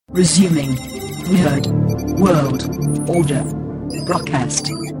Resuming. Weird World Order broadcast.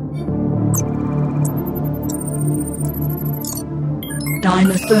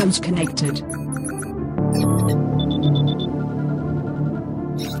 Dynaphones connected.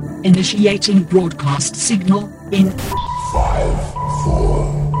 Initiating broadcast signal in 5, 4,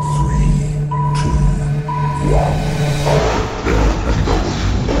 3, 2, 1.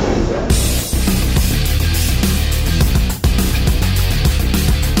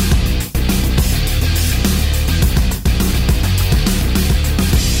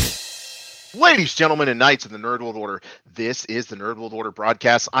 Ladies, gentlemen, and knights of the Nerd World Order, this is the Nerd World Order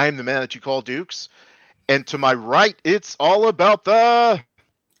broadcast. I am the man that you call Dukes, and to my right, it's all about the...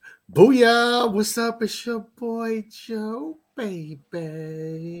 Booyah! What's up? It's your boy Joe,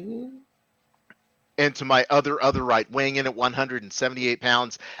 baby. And to my other right, weighing in at 178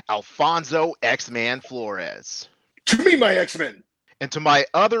 pounds, Alfonso X-Man Flores. To me, my X-Men. And to my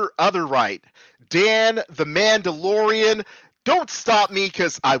other right, Dan the Mandalorian. Don't stop me,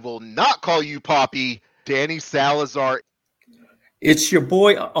 because I will not call you Poppy. Danny Salazar. It's your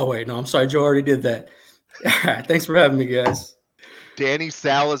boy. Oh, wait, no, I'm sorry. Joe already did that. All right, thanks for having me, guys. Danny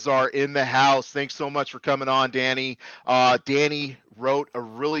Salazar in the house. Thanks so much for coming on, Danny. Danny wrote a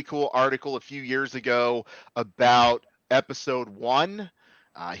really cool article a few years ago about episode 1.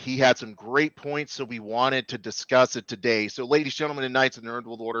 He had some great points, so we wanted to discuss it today. So, ladies, gentlemen, and knights of the Nerd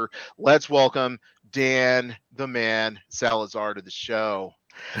World Order, let's welcome Dan, the man, Salazar, to the show.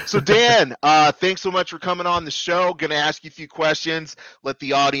 So, Dan, thanks so much for coming on the show. Going to ask you a few questions, let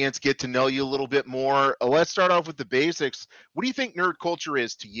the audience get to know you a little bit more. Let's start off with the basics. What do you think nerd culture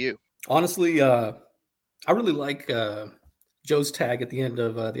is to you? Honestly, I really like Joe's tag at the end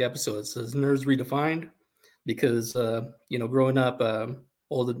of the episode. It says Nerds Redefined, because, growing up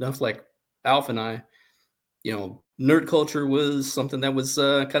old enough like Alf and I, nerd culture was something that was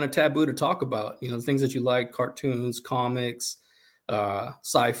kind of taboo to talk about. Things that you like, cartoons, comics,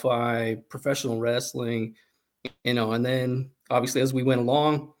 sci-fi, professional wrestling, and then obviously as we went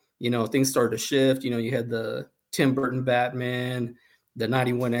along, things started to shift. You had the Tim Burton Batman, the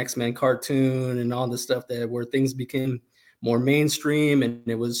 91 X-Men cartoon, and all the stuff where things became more mainstream, and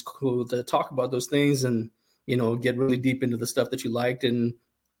it was cool to talk about those things and, get really deep into the stuff that you liked. And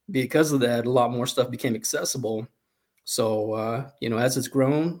because of that, a lot more stuff became accessible. So, as it's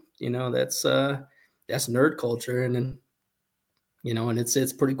grown, that's nerd culture. And then, and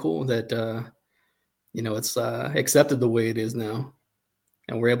it's pretty cool that, it's accepted the way it is now.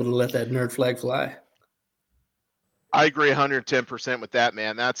 And we're able to let that nerd flag fly. I agree 110% with that,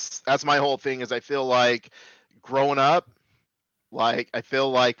 man. That's my whole thing. Is I feel like growing up, I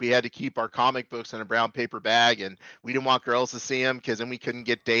feel like we had to keep our comic books in a brown paper bag, and we didn't want girls to see them because then we couldn't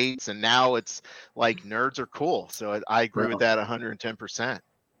get dates. And now it's like nerds are cool. So I agree with that 110%.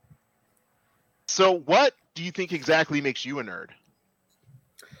 So what do you think exactly makes you a nerd?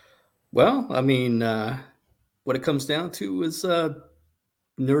 Well, I mean, what it comes down to is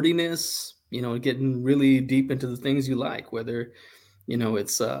nerdiness, getting really deep into the things you like, whether,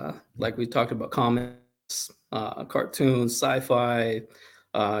 it's like we talked about, comics, cartoons, sci-fi,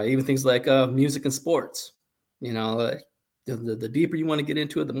 even things like music and sports. The deeper you want to get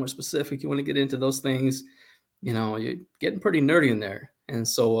into it, the more specific you want to get into those things, you're getting pretty nerdy in there. And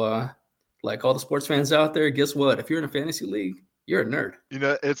so like all the sports fans out there, guess what? If you're in a fantasy league, you're a nerd.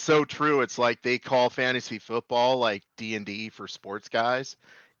 It's so true. It's like they call fantasy football like D&D for sports guys.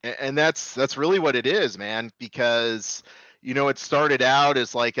 And that's really what it is, man, because it started out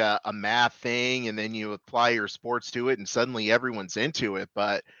as like a math thing, and then you apply your sports to it, and suddenly everyone's into it.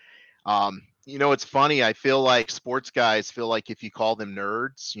 But, it's funny. I feel like sports guys feel like if you call them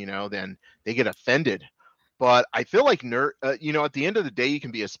nerds, then they get offended. But I feel like at the end of the day, you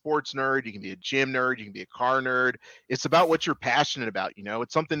can be a sports nerd, you can be a gym nerd, you can be a car nerd. It's about what you're passionate about.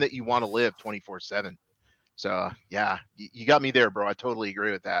 It's something that you want to live 24/7. So, yeah, you got me there, bro. I totally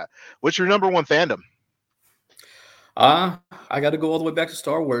agree with that. What's your number one fandom? I got to go all the way back to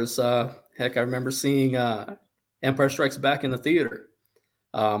Star Wars. Heck, I remember seeing Empire Strikes Back in the theater.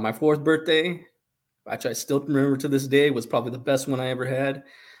 My 4th birthday, which I still remember to this day, was probably the best one I ever had.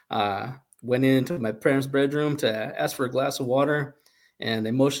 Went into my parents' bedroom to ask for a glass of water, and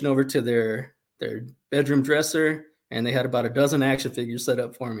they motioned over to their bedroom dresser, and they had about a dozen action figures set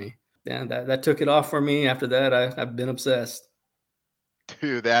up for me. And that took it off for me. After that, I've been obsessed.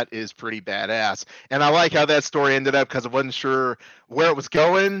 Dude, that is pretty badass. And I like how that story ended up because I wasn't sure where it was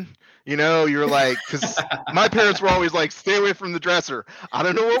going. You know, you're like, because my parents were always like, stay away from the dresser. I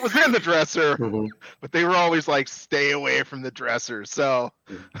don't know what was in the dresser, Mhm. but they were always like, stay away from the dresser. So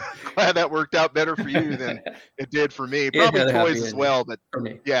glad that worked out better for you than it did for me. It Probably had a happy toys as ending well, but for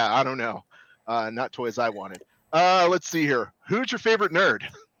me. yeah, I don't know. Not toys I wanted. Let's see here. Who's your favorite nerd?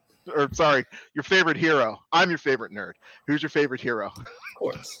 Or sorry, your favorite hero. I'm your favorite nerd. Who's your favorite hero? Of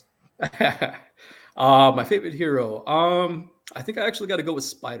course. My favorite hero. I think I actually got to go with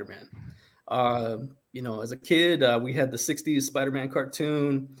Spider-Man. As a kid, we had the 60s Spider-Man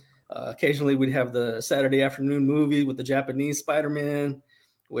cartoon. Occasionally we'd have the Saturday afternoon movie with the Japanese Spider-Man,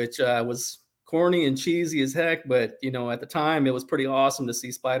 which was corny and cheesy as heck. But, at the time it was pretty awesome to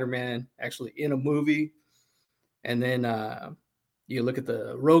see Spider-Man actually in a movie. And then you look at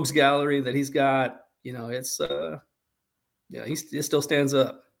the Rogues Gallery that he's got, it's, it still stands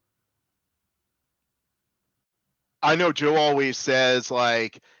up. I know Joe always says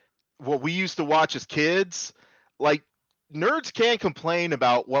like what we used to watch as kids, like nerds can't complain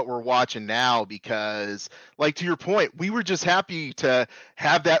about what we're watching now because like to your point, we were just happy to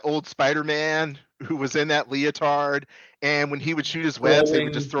have that old Spider-Man who was in that leotard, and when he would shoot his webs, they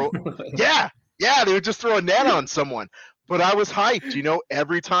would just throw yeah, they would just throw a net on someone. But I was hyped,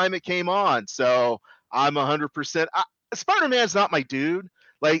 every time it came on. So I'm 100%. Spider-Man's not my dude.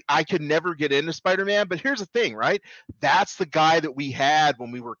 Like I could never get into Spider-Man, but here's the thing, right? That's the guy that we had when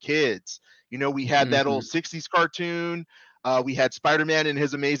we were kids. We had that old 60s cartoon. We had Spider-Man and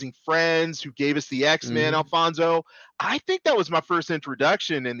his amazing friends who gave us the X-Men, Alfonso. I think that was my first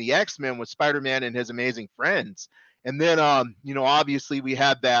introduction in the X-Men with Spider-Man and his amazing friends. And then, obviously we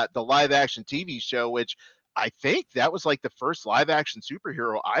had the live action TV show, which I think that was like the first live action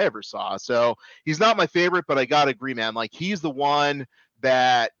superhero I ever saw. So he's not my favorite, but I got to agree, man. Like he's the one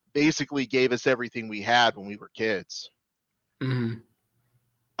that basically gave us everything we had when we were kids. Who's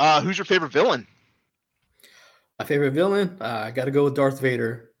your favorite villain? My favorite villain? I got to go with Darth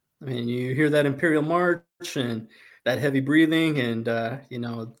Vader. I mean, you hear that Imperial March and that heavy breathing, and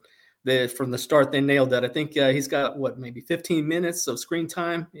from the start they nailed that. I think he's got maybe 15 minutes of screen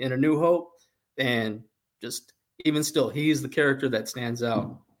time in A New Hope, and just even still, he's the character that stands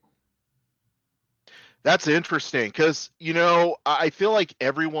out. That's interesting because, I feel like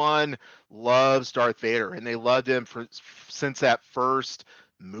everyone loves Darth Vader and they loved him since that first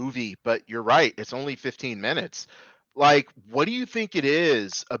movie. But you're right, it's only 15 minutes. Like, what do you think it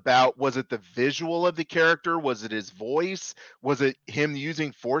is about? Was it the visual of the character? Was it his voice? Was it him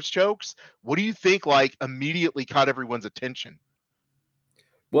using force chokes? What do you think, like, immediately caught everyone's attention?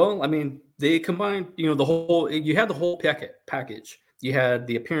 Well, I mean, they combined, you had the whole package. You had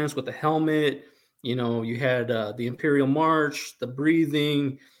the appearance with the helmet, you had the Imperial March, the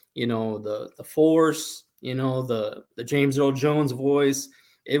breathing, the force, the James Earl Jones voice.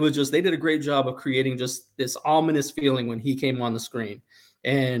 It was just, they did a great job of creating just this ominous feeling when he came on the screen.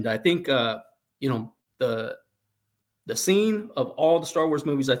 And I think, the scene of all the Star Wars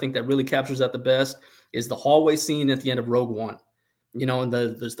movies, I think that really captures that the best is the hallway scene at the end of Rogue One. And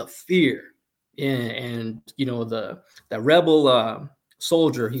there's the fear and the rebel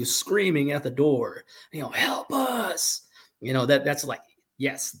soldier, he's screaming at the door, help us. That's like,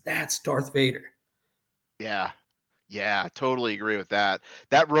 yes, that's Darth Vader. Yeah, totally agree with that.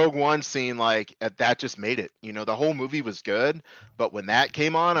 That Rogue One scene, like that just made it. The whole movie was good, but when that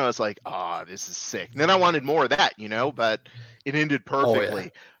came on, I was like, this is sick. And then I wanted more of that, but it ended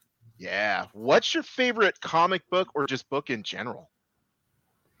perfectly. Yeah. What's your favorite comic book or just book in general?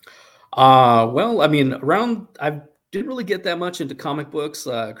 Well, I mean, I didn't really get that much into comic books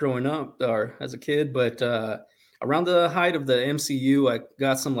growing up or as a kid, but around the height of the MCU, I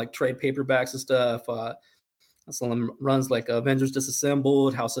got some like trade paperbacks and stuff. Some runs like Avengers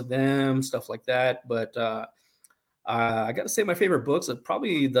Disassembled, House of M, stuff like that. But I got to say, my favorite books are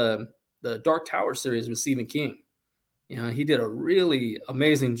probably the Dark Tower series with Stephen King. He did a really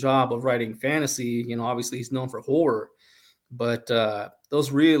amazing job of writing fantasy. Obviously he's known for horror, but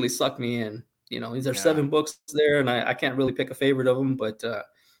those really sucked me in. These are 7 books there, and I can't really pick a favorite of them, but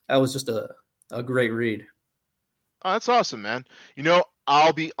that was just a great read. Oh, that's awesome, man.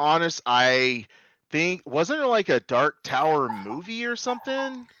 I'll be honest, I think, wasn't it like a Dark Tower movie or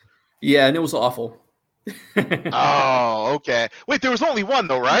something? Yeah, and it was awful. Oh, okay. Wait, there was only one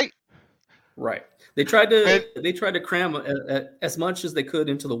though, right? Right. They tried to cram as much as they could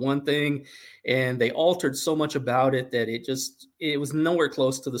into the one thing, and they altered so much about it that it was nowhere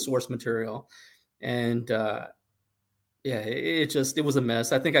close to the source material. And Yeah, it was a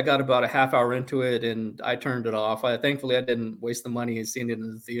mess. I think I got about a half hour into it and I turned it off. Thankfully I didn't waste the money and seeing it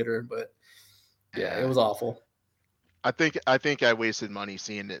in the theater, but yeah, it Yeah. was awful. I think I wasted money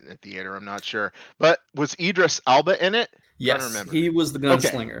seeing it in the theater. I'm not sure. But was Idris Elba in it? Trying to Yes, remember. he was the Okay.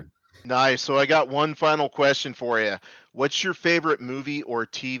 gunslinger. Nice. So I got one final question for you. What's your favorite movie or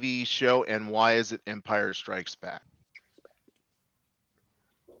TV show, and why is it Empire Strikes Back?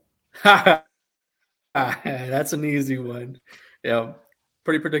 That's an easy one. Yeah,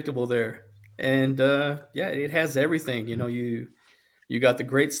 pretty predictable there. And yeah, it has everything. You got the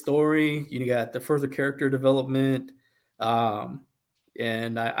great story, you got the further character development. Um,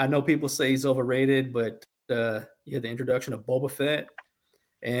 and I know people say he's overrated, but you had the introduction of Boba Fett.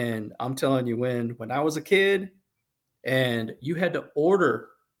 And I'm telling you, when I was a kid and you had to order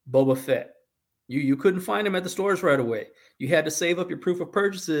Boba Fett, you couldn't find him at the stores right away. You had to save up your proof of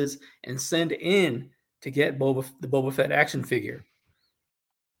purchases and send in to get the Boba Fett action figure.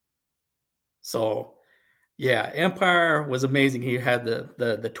 So yeah, Empire was amazing. He had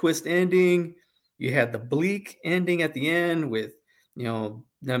the twist ending. You had the bleak ending at the end with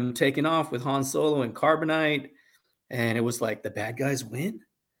them taking off with Han Solo and Carbonite, and it was like the bad guys win.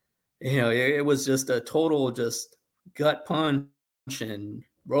 It was just a total just gut punch and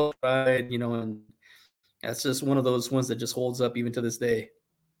roll ride. And that's just one of those ones that just holds up even to this day.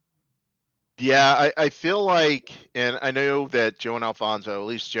 Yeah, I feel like, and I know that Joe and Alfonso, at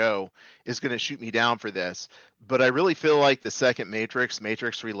least Joe, is going to shoot me down for this, but I really feel like the second Matrix,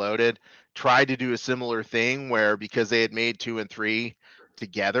 Matrix Reloaded, tried to do a similar thing where because they had made 2 and 3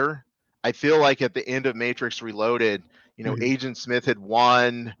 together, I feel like at the end of Matrix Reloaded, Agent Smith had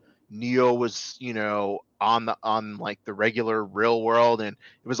won, Neo was, on like the regular real world, and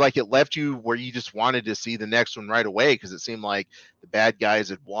it was like it left you where you just wanted to see the next one right away because it seemed like the bad guys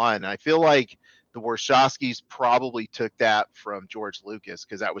had won. I feel like the Wachowskis probably took that from George Lucas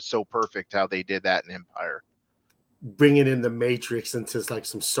because that was so perfect how they did that in Empire. Bringing in the Matrix into like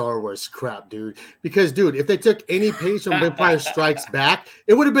some Star Wars crap, dude. Because, dude, if they took any page from Empire Strikes Back,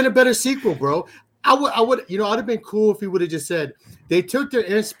 it would have been a better sequel, bro. I'd have been cool if he would have just said they took their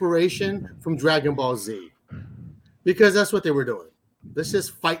inspiration from Dragon Ball Z, because that's what they were doing. Let's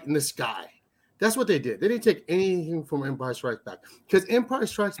just fight in the sky. That's what they did. They didn't take anything from Empire Strikes Back, because Empire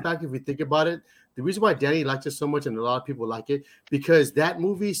Strikes Back, if you think about it, the reason why Danny liked it so much and a lot of people like it, because that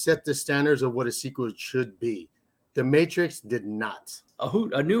movie set the standards of what a sequel should be. The Matrix did not.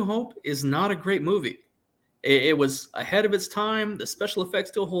 A New Hope is not a great movie. It was ahead of its time. The special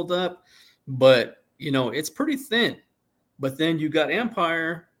effects still hold up, but it's pretty thin. But then you got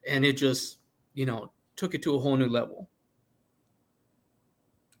Empire, and it just took it to a whole new level.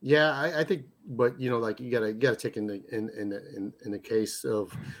 Yeah, I think, but like you gotta take in the case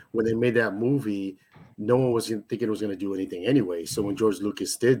of when they made that movie, no one was thinking it was going to do anything anyway. So when George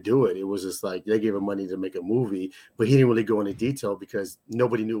Lucas did do it, it was just like they gave him money to make a movie, but he didn't really go into detail because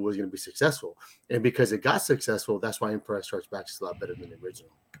nobody knew it was going to be successful. And because it got successful, that's why Empire Strikes Back is a lot better than the original.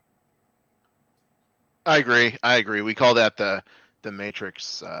 I agree. We call that the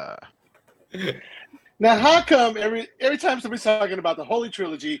Matrix. Now, how come every time somebody's talking about the Holy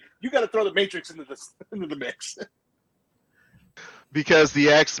Trilogy, you got to throw the Matrix into the mix? Because the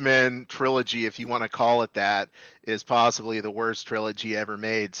X-Men trilogy, if you want to call it that, is possibly the worst trilogy ever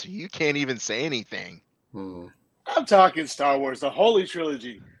made. So you can't even say anything. I'm talking Star Wars, the Holy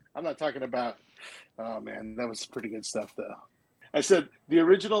Trilogy. I'm not talking about. Oh man, that was pretty good stuff, though. I said the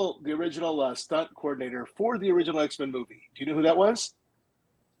original stunt coordinator for the original X-Men movie. Do you know who that was?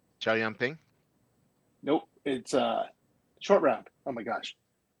 Chow Yun-Ping? Nope, it's Short Round. Oh my gosh,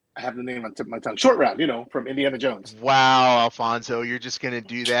 I have the name on the tip of my tongue. Short Round, from Indiana Jones. Wow, Alfonso, you're just gonna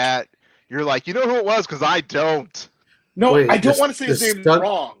do that? You're like, you know who it was? Because I don't. No, wait, I don't want to say his name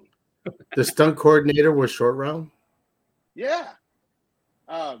wrong. The stunt coordinator was Short Round? Yeah.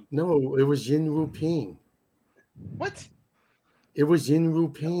 No, it was Yin Wu Ping. What? It was Yin Wu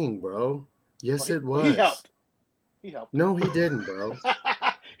Ping, bro. Yes, it was. He helped. No, he didn't, bro.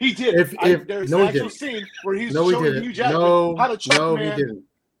 He did. There's an actual scene where he's showing Hugh Jackman how to choke man. He didn't.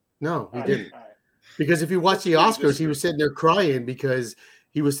 No, he didn't. Right. Because if you watch the Oscars, he was sitting there crying because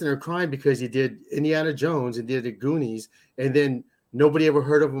he did Indiana Jones and did the Goonies, and then nobody ever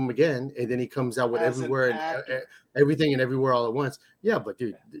heard of him again, and then he comes out with Everywhere and Everything and Everywhere All at Once. Yeah, but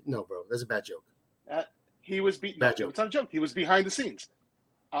dude, no, bro, that's a bad joke. He was beaten. Bad joke. It's not a joke. He was behind the scenes.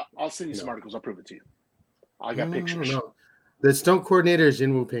 I'll send you some articles. I'll prove it to you. I got pictures. No. The stunt coordinator is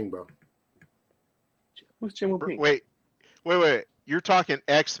Jin Woo Ping, bro. Who's Jin Woo Ping? Wait. You're talking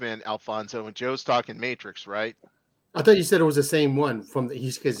X-Men, Alfonso, and Joe's talking Matrix, right? I thought you said it was the same one because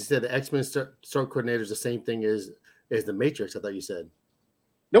he said the X-Men stunt coordinator is the same thing as is the Matrix. I thought you said.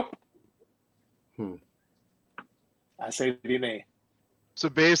 Nope. Hmm. I say DNA. So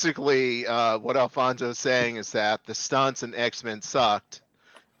basically, what Alfonso's saying is that the stunts in X-Men sucked,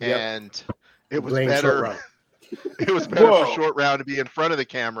 Yep. and it was Blame Short better. Round. It was better for Whoa. Short Round to be in front of the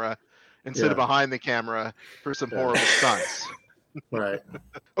camera instead of Yeah. behind the camera for some Yeah. horrible stunts. Right.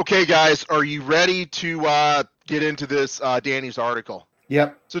 Okay, guys, are you ready to get into this Danny's article?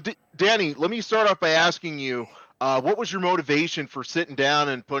 Yep. So, Danny, let me start off by asking you, what was your motivation for sitting down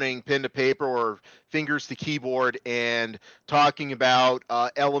and putting pen to paper or fingers to keyboard and talking about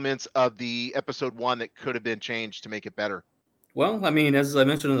elements of the episode 1 that could have been changed to make it better? Well, I mean, as I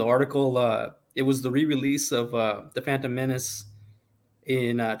mentioned in the article, it was the re-release of The Phantom Menace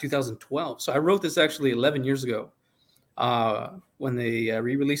in 2012. So I wrote this actually 11 years ago when they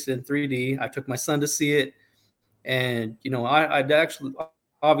re-released it in 3D. I took my son to see it, and I'd actually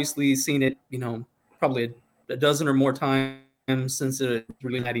obviously seen it, probably a dozen or more times since it was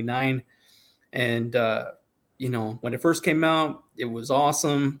released in '99. And when it first came out, it was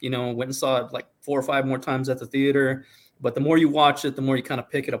awesome. Went and saw it like 4 or 5 more times at the theater. But the more you watch it, the more you kind of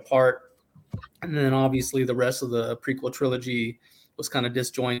pick it apart. And then obviously the rest of the prequel trilogy was kind of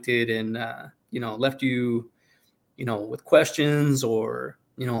disjointed and left you with questions or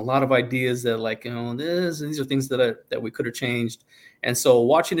a lot of ideas that these are things that we could have changed. And so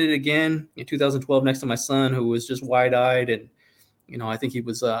watching it again in 2012 next to my son, who was just wide-eyed, and I think he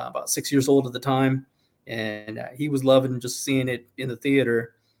was about 6 years old at the time, and he was loving just seeing it in the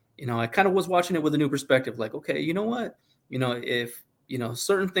theater. I kind of was watching it with a new perspective, like, okay, you know what, if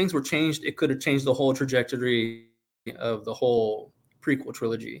certain things were changed, it could have changed the whole trajectory of the whole prequel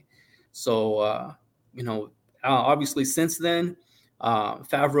trilogy. So obviously since then,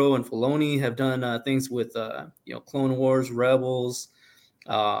 Favreau and Filoni have done things with Clone Wars, Rebels,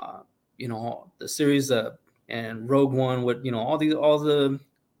 the series and Rogue One, with all the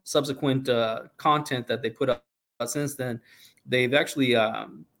subsequent content that they put up since then. They've actually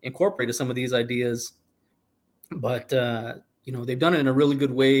incorporated some of these ideas, but they've done it in a really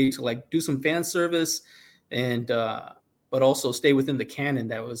good way to like do some fan service and but also stay within the canon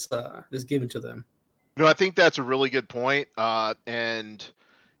that was given to them. I think that's a really good point. And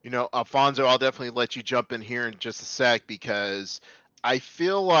Alfonso, I'll definitely let you jump in here in just a sec, because I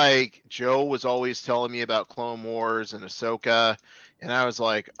feel like Joe was always telling me about Clone Wars and Ahsoka, and I was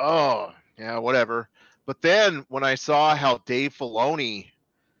like, oh, yeah, whatever. But then when I saw how Dave Filoni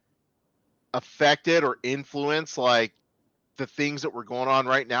affected or influenced like the things that were going on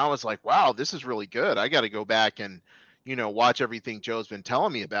right now, I was like, wow, this is really good. I got to go back and watch everything Joe's been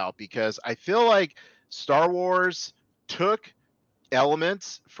telling me about, because I feel like Star Wars took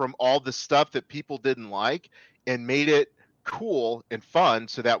elements from all the stuff that people didn't like and made it cool and fun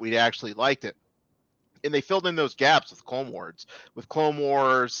so that we actually liked it. And they filled in those gaps with Clone Wars,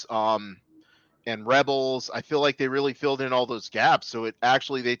 and Rebels. I feel like they really filled in all those gaps. So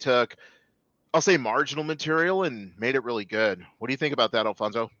they took, I'll say, marginal material and made it really good. What do you think about that,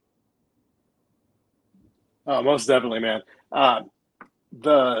 Alfonso? Oh, most definitely, man.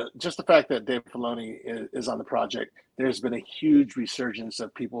 The fact that Dave Filoni is on the project, there's been a huge resurgence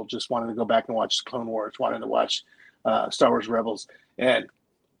of people just wanting to go back and watch Clone Wars, wanting to watch Star Wars Rebels, and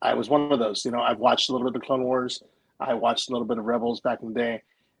I was one of those. I've watched a little bit of Clone Wars, I watched a little bit of Rebels back in the day,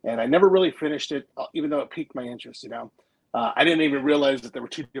 and I never really finished it, even though it piqued my interest. I didn't even realize that there were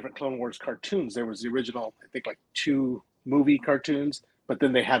 2 different Clone Wars cartoons. There was the original, I think, like 2 movie cartoons, but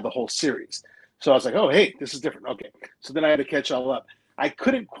then they had the whole series. So I was like, oh, hey, this is different. Okay. So then I had to catch all up. I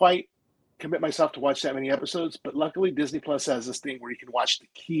couldn't quite commit myself to watch that many episodes, but luckily Disney Plus has this thing where you can watch the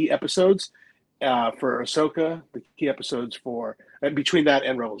key episodes for Ahsoka, the key episodes for between that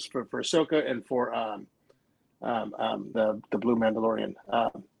and Rebels for Ahsoka and for the Blue Mandalorian,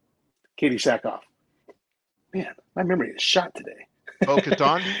 Katie Sackhoff. Man, my memory is shot today.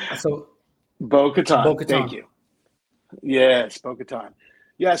 Bo-Katan? So Bo-Katan. Bo-Katan. Thank you. Yes, Bo-Katan.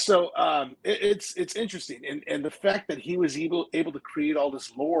 Yeah, so it's interesting, and the fact that he was able to create all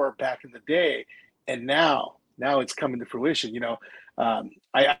this lore back in the day, and now it's coming to fruition.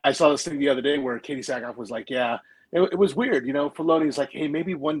 I saw this thing the other day where Katie Sackhoff was like, yeah, it was weird. Filoni's like, hey,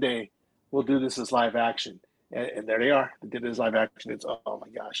 maybe one day we'll do this as live action, and there they are. They did it as live action. It's, oh my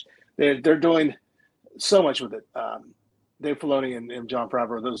gosh, they're doing so much with it. Dave Filoni and Jon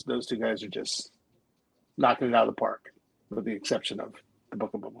Favreau, those 2 guys are just knocking it out of the park, with the exception of the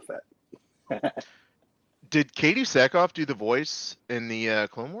Book of Boba Fett. Did Katie Sackhoff do the voice in the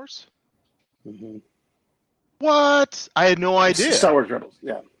Clone Wars? Mm-hmm. What? I had no idea. Star Wars Rebels,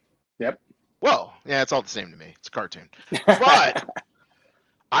 yeah. Yep. Well, yeah, it's all the same to me. It's a cartoon. But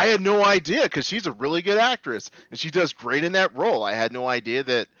I had no idea, because she's a really good actress and she does great in that role. I had no idea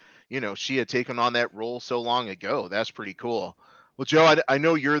that, she had taken on that role so long ago. That's pretty cool. Well, Joe, I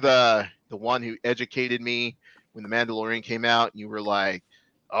know you're the one who educated me when The Mandalorian came out, and you were like,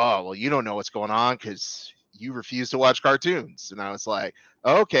 "Oh, well, you don't know what's going on because you refuse to watch cartoons." And I was like,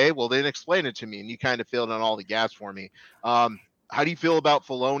 "Okay, well, then explain it to me." And you kind of filled in all the gaps for me. How do you feel about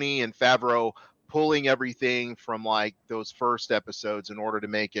Filoni and Favreau pulling everything from like those first episodes in order to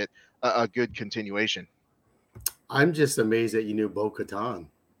make it a good continuation? I'm just amazed that you knew Bo Katan.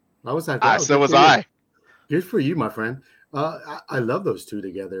 I was like, Ah, wow, so good was for you. I. Good for you, my friend. I love those two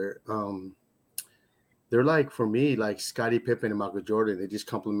together. They're like, for me, like Scottie Pippen and Michael Jordan. They just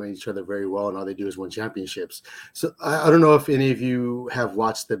complement each other very well, and all they do is win championships. So I don't know if any of you have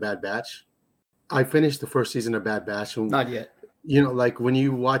watched The Bad Batch. I finished the first season of Bad Batch, and Not yet. like when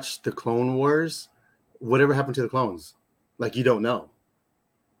you watch the Clone Wars, whatever happened to the clones, like you don't know.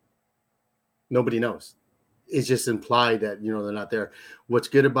 Nobody knows. It's just implied that they're not there. What's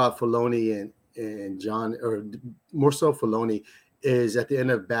good about Filoni and John, or more so Filoni, is at the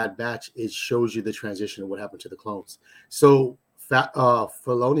end of Bad Batch, it shows you the transition of what happened to the clones. So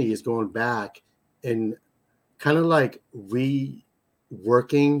Filoni is going back and kind of like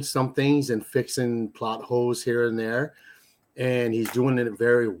reworking some things and fixing plot holes here and there, and he's doing it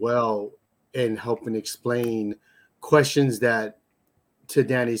very well and helping explain questions that, to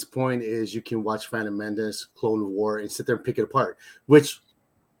Danny's point, is you can watch Phantom Menace, Clone War, and sit there and pick it apart, which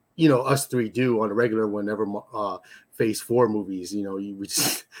us three do on a regular whenever Phase 4 movies.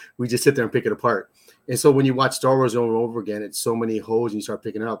 We just sit there and pick it apart. And so when you watch Star Wars over and over again, it's so many holes and you start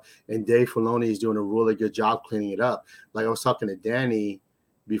picking it up. And Dave Filoni is doing a really good job cleaning it up. Like I was talking to Danny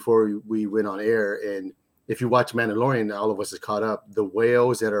before we went on air, and if you watch Mandalorian, all of us is caught up. The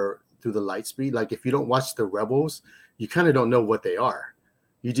whales that are through the light speed, like if you don't watch the Rebels, you kind of don't know what they are.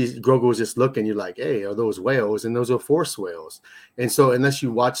 Grogu was just looking, you're like, hey, are those whales? And those are Force whales. And so unless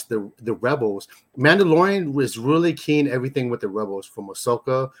you watch the Rebels, Mandalorian was really keen everything with the Rebels, from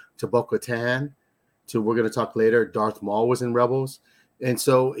Ahsoka to Bo-Katan to, we're going to talk later, Darth Maul was in Rebels. And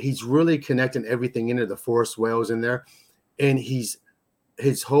so he's really connecting everything into the Force whales in there. And his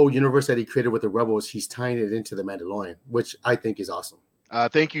whole universe that he created with the Rebels, he's tying it into the Mandalorian, which I think is awesome.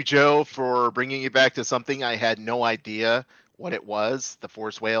 Thank you, Joe, for bringing it back to something I had no idea what it was. The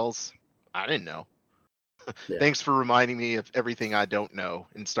Force whales. I didn't know. Yeah. Thanks for reminding me of everything I don't know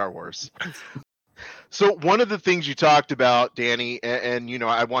in Star Wars. So one of the things you talked about, Danny, and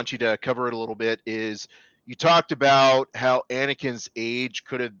I want you to cover it a little bit, is you talked about how Anakin's age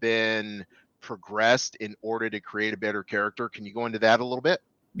could have been progressed in order to create a better character. Can you go into that a little bit?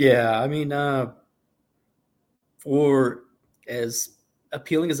 Yeah, I mean, for as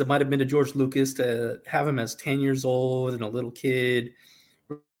appealing as it might have been to George Lucas to have him as 10 years old and a little kid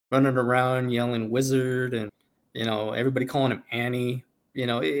running around yelling wizard and, everybody calling him Annie,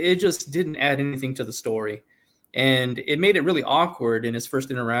 it just didn't add anything to the story. And it made it really awkward in his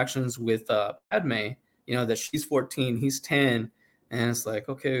first interactions with Padme, that she's 14, he's 10. And it's like,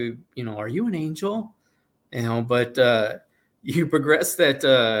 okay, are you an angel? But you progress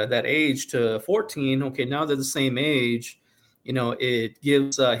that age to 14. Okay, now they're the same age. It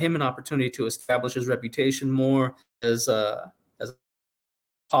gives him an opportunity to establish his reputation more as a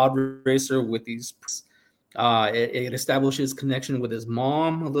pod racer with these. It establishes connection with his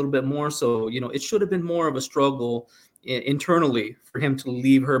mom a little bit more. So it should have been more of a struggle internally for him to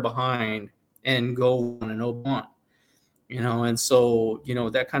leave her behind and go on an Obi-Wan. And so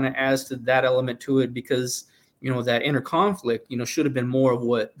that kind of adds to that element to it, because that inner conflict should have been more of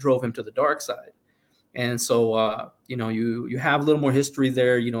what drove him to the dark side. And so you have a little more history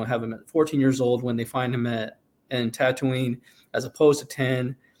there. Have him at 14 years old when they find him in Tatooine, as opposed to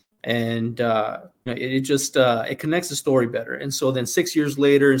 10. And it just it connects the story better. And so then 6 years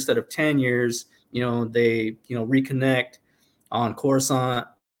later, instead of 10 years, they reconnect on Coruscant.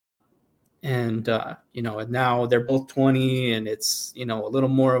 And and now they're both 20, and it's a little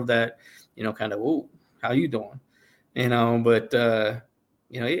more of that kind of, oh, how you doing, but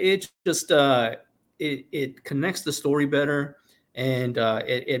it just it connects the story better, and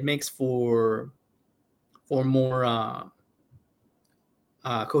it makes for more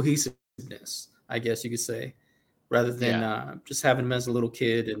cohesiveness, I guess you could say, rather than just having him as a little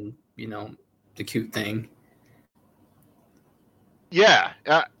kid and the cute thing. Yeah,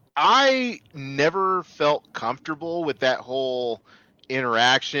 I never felt comfortable with that whole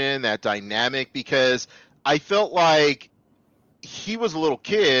interaction, that dynamic, because I felt like he was a little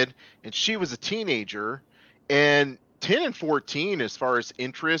kid and she was a teenager, and 10 and 14, as far as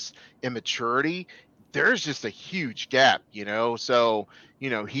interest and maturity, there's just a huge gap, So,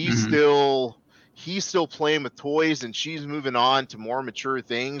 he's Mhm. still playing with toys, and she's moving on to more mature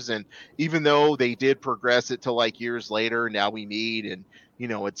things. And even though they did progress it to like years later, now we meet, and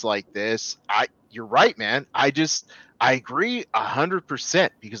it's like this. You're right, man. I agree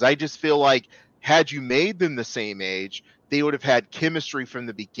 100%, because I just feel like had you made them the same age, they would have had chemistry from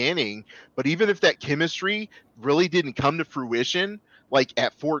the beginning. But even if that chemistry really didn't come to fruition, like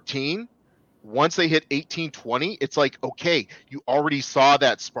at 14, once they hit 18, 20, it's like, okay, you already saw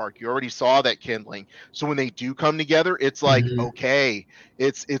that spark, you already saw that kindling. So when they do come together, it's like, Mhm. okay,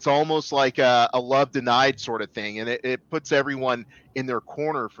 it's almost like a love denied sort of thing, and it puts everyone in their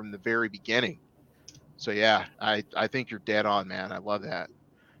corner from the very beginning. So yeah, I think you're dead on, man. I love that.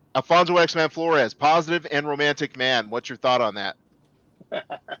 Alfonso X-Man Flores, positive and romantic man. What's your thought on that?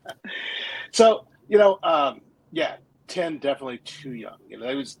 So, yeah, 10 definitely too young. It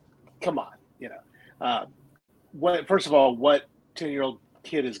was, come on, first of all, what 10-year-old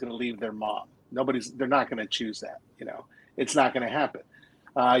kid is going to leave their mom? They're not going to choose that. It's not going to happen.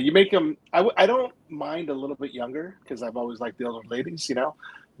 You make them, I don't mind a little bit younger because I've always liked the older ladies,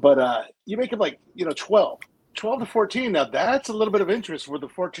 but you make them like, 12 to 14. Now that's a little bit of interest where the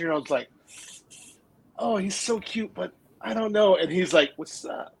 14-year-old's like, oh, he's so cute, but I don't know. And he's like, what's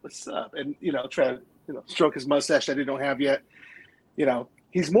up? What's up? And, try to, stroke his mustache that he don't have yet.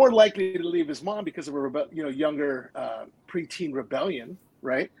 He's more likely to leave his mom because of a younger preteen rebellion,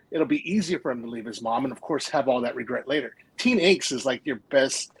 right? It'll be easier for him to leave his mom and, of course, have all that regret later. Teen angst is like your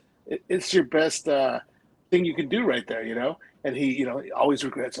best – it's your best thing you can do right there, And he, always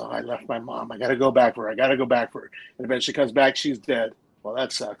regrets, oh, I left my mom. I got to go back for her. And eventually comes back, she's dead. Well,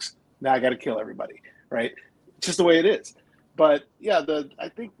 that sucks. Now I got to kill everybody, right? It's just the way it is. But, yeah, I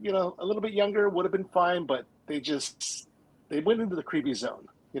think, a little bit younger would have been fine, but they went into the creepy zone.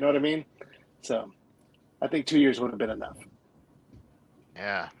 You know what I mean? So I think 2 years would have been enough.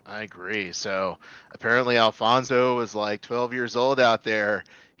 Yeah, I agree. So apparently Alfonso was like 12 years old out there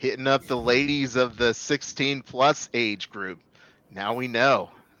hitting up the ladies of the 16 plus age group. Now we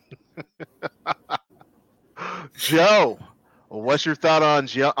know. Joe, what's your thought on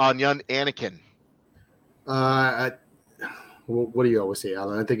young Anakin? What do you always say,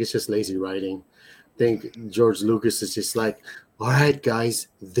 Alan? I think it's just lazy writing. I think George Lucas is just like, all right, guys,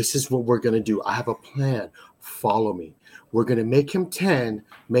 this is what we're going to do. I have a plan. Follow me. We're going to make him 10,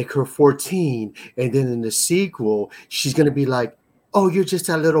 make her 14. And then in the sequel, she's going to be like, oh, you're just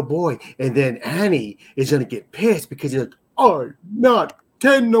that little boy. And then Annie is going to get pissed because he's like, oh, not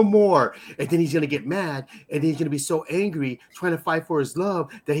 10 no more. And then he's going to get mad. And then he's going to be so angry trying to fight for his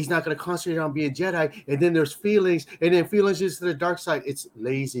love that he's not going to concentrate on being Jedi. And then there's feelings. And then feelings is to the dark side. It's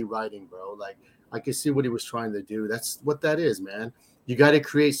lazy writing, bro. Like, I can see what he was trying to do. That's what that is, man. You got to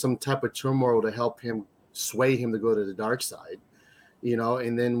create some type of turmoil to help him sway him to go to the dark side,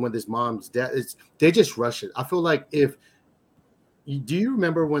 and then when his mom's dead, they just rush it. I feel like do you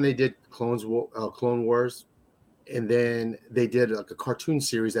remember when they did Clone Wars, and then they did like a cartoon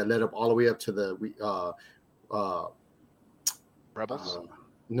series that led up all the way up to the Rebels?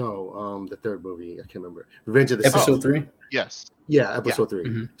 The third movie, I can't remember, Revenge of the Sith. Episode 3? Yes. Yeah, episode 3.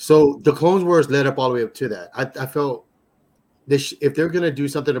 Mm-hmm. So the Clone Wars led up all the way up to that. I felt if they're gonna do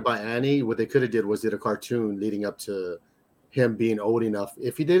something about Annie, what they could have did was did a cartoon leading up to him being old enough.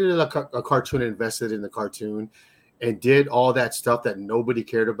 If he did a cartoon, invested in the cartoon, and did all that stuff that nobody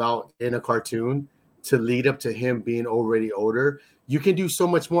cared about in a cartoon to lead up to him being already older, you can do so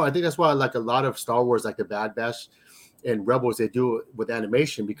much more. I think that's why I like a lot of Star Wars, like the Bad Batch and Rebels, they do it with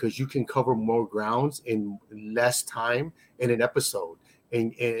animation because you can cover more grounds in less time in an episode,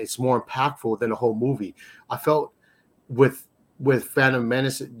 and it's more impactful than a whole movie. I felt with Phantom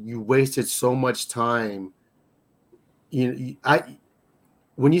Menace, you wasted so much time.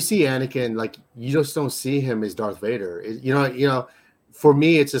 When you see Anakin, like, you just don't see him as Darth Vader. For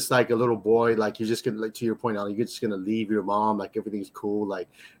me, it's just like a little boy. Like, you're just gonna, like, to your point, Alan, you're just gonna leave your mom. Like, everything's cool. Like,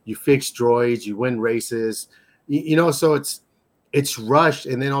 you fix droids, you win races. So it's rushed,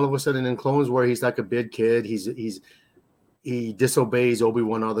 and then all of a sudden in Clones where he's like a big kid, he disobeys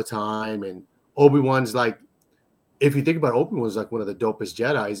Obi-Wan all the time, and Obi-Wan's like, if you think about it, Obi-Wan's like one of the dopest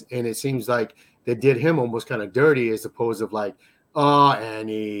Jedis, and it seems like they did him almost kind of dirty as opposed to like, oh,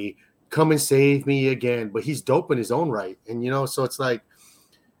 Annie, come and save me again. But he's dope in his own right. And, so it's like,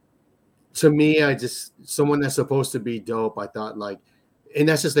 to me, someone that's supposed to be dope, I thought, like, and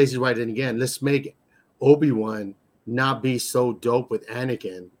that's just lazy writing again. Let's make Obi-Wan not be so dope with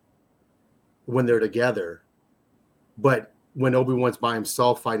Anakin when they're together. But when Obi-Wan's by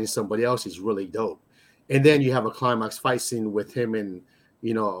himself fighting somebody else, he's really dope. And then you have a climax fight scene with him and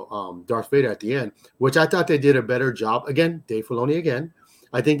Darth Vader at the end, which I thought they did a better job. Again, Dave Filoni again.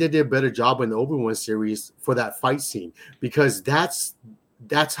 I think they did a better job in the Obi-Wan series for that fight scene, because that's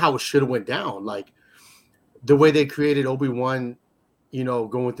how it should have went down. Like the way they created Obi-Wan,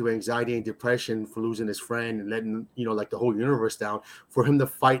 going through anxiety and depression for losing his friend and letting, like the whole universe down, for him to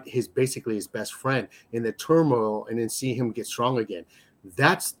fight basically his best friend in the turmoil and then see him get strong again.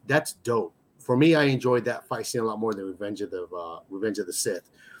 That's dope. For me, I enjoyed that fight scene a lot more than Revenge of the Sith.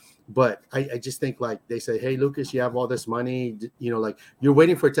 But I just think, like, they say, hey, Lucas, you have all this money, like you're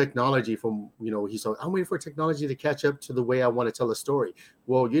waiting for technology from, he's like, I'm waiting for technology to catch up to the way I want to tell a story.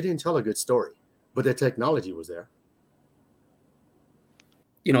 Well, you didn't tell a good story, but the technology was there.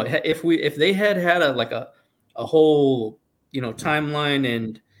 If they had a whole,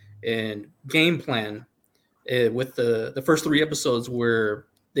 timeline and game plan with the first 3 episodes where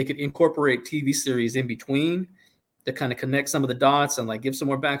they could incorporate TV series in between to kind of connect some of the dots and like give some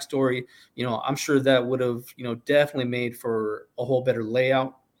more backstory, I'm sure that would have, definitely made for a whole better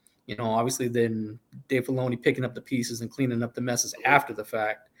layout. Obviously then Dave Filoni picking up the pieces and cleaning up the messes after the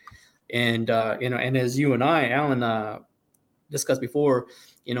fact. And, and as you and I, Alan, discussed before,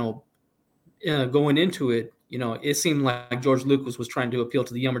 going into it, it seemed like George Lucas was trying to appeal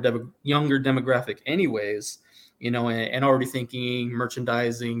to the younger demographic anyways, and already thinking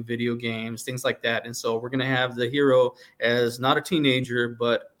merchandising, video games, things like that. And so we're going to have the hero as not a teenager,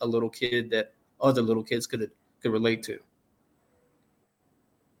 but a little kid that other little kids could relate to.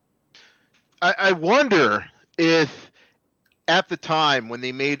 I wonder if at the time when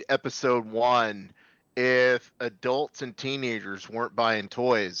they made episode 1, if adults and teenagers weren't buying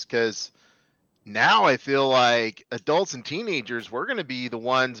toys, because now I feel like adults and teenagers, we're going to be the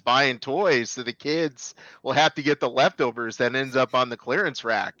ones buying toys, so the kids will have to get the leftovers that ends up on the clearance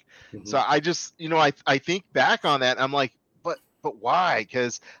rack. Mm-hmm. So I just, I think back on that, I'm like, but why?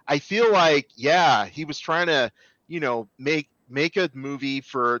 Because I feel like, yeah, he was trying to, make a movie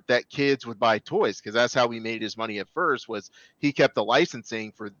for that kids would buy toys, because that's how he made his money at first, was he kept the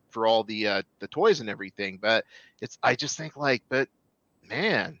licensing for all the toys and everything. But I just think like, but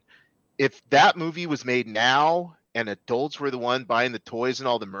man, if that movie was made now and adults were the one buying the toys and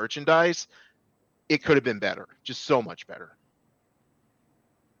all the merchandise, it could have been better, just so much better.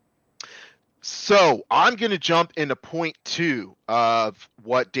 So I'm going to jump into point 2 of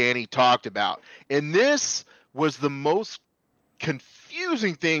what Danny talked about. And this was the most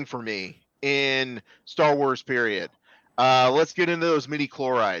confusing thing for me in Star Wars period. Let's get into those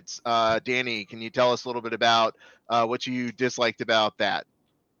midi-chlorides. Danny, can you tell us a little bit about what you disliked about that?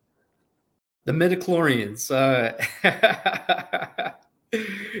 The midichlorians,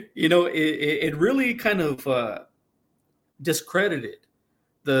 it really kind of discredited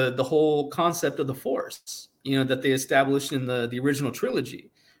the whole concept of the Force, that they established in the original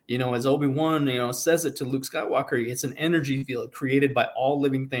trilogy. As Obi-Wan, says it to Luke Skywalker, it's an energy field created by all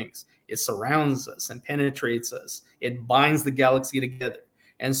living things. It surrounds us and penetrates us. It binds the galaxy together.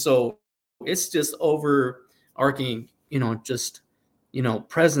 And so it's just overarching,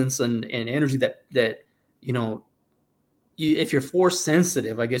 presence and energy that if you're Force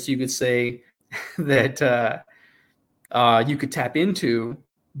sensitive, I guess you could say that you could tap into.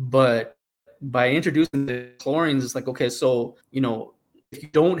 But by introducing the chlorines, it's like, okay, so, if you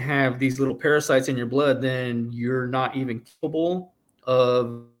don't have these little parasites in your blood, then you're not even capable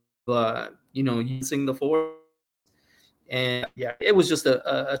of, using the Force. And yeah, it was just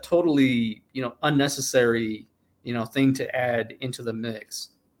a totally, unnecessary, thing to add into the mix.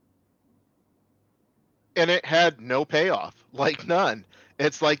 And it had no payoff, like none.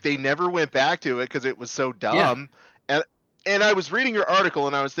 It's like they never went back to it because it was so dumb. Yeah. And I was reading your article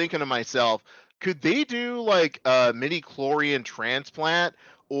and I was thinking to myself, could they do like a midi-chlorian transplant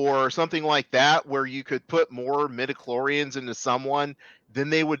or something like that, where you could put more midi-chlorians into someone, then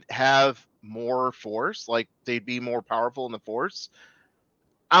they would have more Force, like they'd be more powerful in the Force?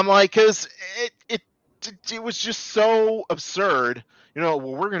 I'm like, because it was just so absurd. Well,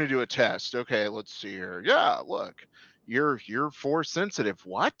 we're going to do a test. Okay, let's see here. Yeah, look, you're Force sensitive.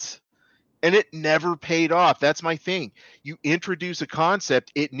 What? And it never paid off. That's my thing. You introduce a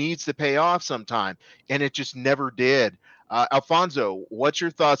concept, it needs to pay off sometime, and it just never did. Alfonso, what's your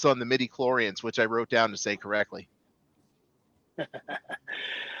thoughts on the midi-chlorians, which I wrote down to say correctly?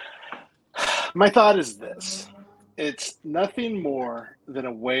 My thought is this. It's nothing more than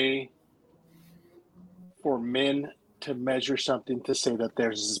a way for men to measure something to say that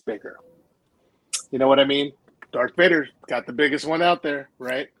theirs is bigger. You know what I mean? Darth Vader got the biggest one out there,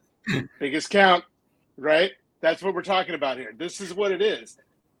 right? Biggest count, right? That's what we're talking about here. This is what it is.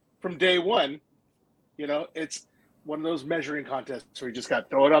 From day one, it's one of those measuring contests where you just got to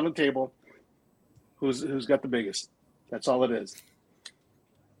throw it on the table. Who's got the biggest? That's all it is.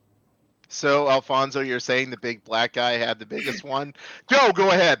 So, Alfonso, you're saying the big black guy had the biggest one? Joe, go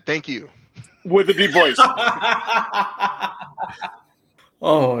ahead. Thank you. With a deep voice.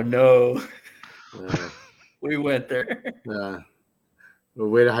 Oh no, Uh, we went there.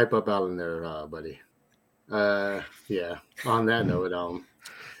 way to hype up Alan there, buddy. Yeah. On that note,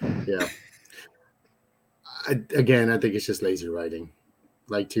 yeah. I think it's just lazy writing.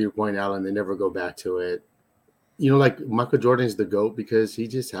 Like to your point, Alan, they never go back to it. Like Michael Jordan's the GOAT because he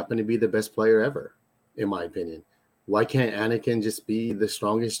just happened to be the best player ever, in my opinion. Why can't Anakin just be the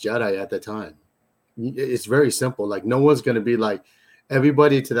strongest Jedi at the time? It's very simple. Like no one's going to be like,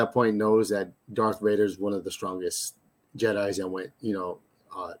 everybody to that point knows that Darth Vader is one of the strongest Jedis and went,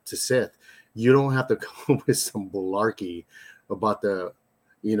 to Sith. You don't have to come up with some malarkey about the,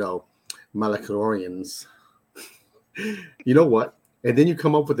 Malachorians. You know what? And then you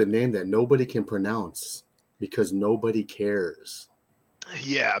come up with a name that nobody can pronounce because nobody cares.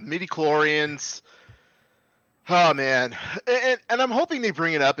 Yeah, midi-chlorians. Oh man, and I'm hoping they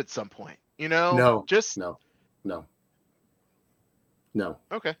bring it up at some point. No.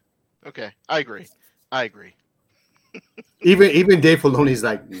 Okay, I agree. Even Dave Filoni's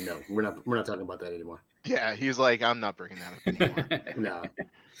like, no, we're not talking about that anymore. Yeah, he's like, I'm not bringing that up anymore. No,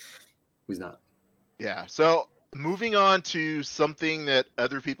 he's not. Yeah. So moving on to something that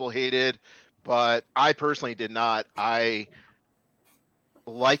other people hated, but I personally did not. I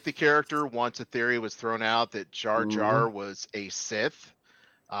like the character once a theory was thrown out that Jar Jar was a Sith.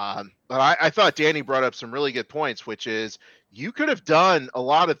 But I thought Danny brought up some really good points, which is you could have done a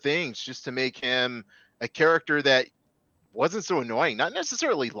lot of things just to make him a character that wasn't so annoying, not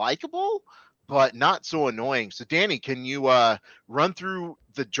necessarily likable, but not so annoying. So Danny, can you run through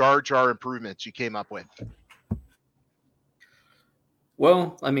the Jar Jar improvements you came up with?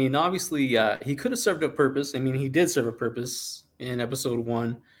 Well, I mean, obviously, he could have served a purpose. I mean, he did serve a purpose in episode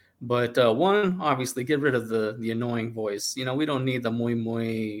 1. But one, obviously, get rid of the annoying voice. We don't need the muy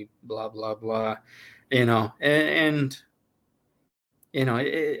muy blah blah blah. And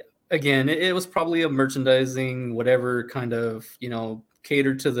it was probably a merchandising whatever kind of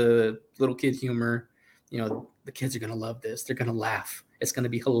catered to the little kid humor. The kids are gonna love this. They're gonna laugh. It's gonna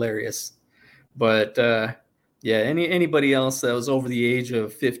be hilarious. But yeah, anybody else that was over the age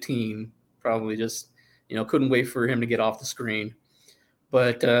of 15 probably just couldn't wait for him to get off the screen.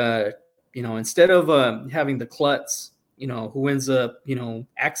 But instead of having the klutz, who ends up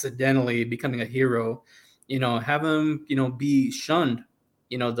accidentally becoming a hero, have him be shunned.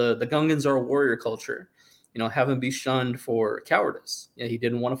 The Gungans are a warrior culture. Have him be shunned for cowardice. He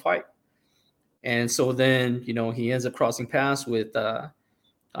didn't want to fight, and so then he ends up crossing paths with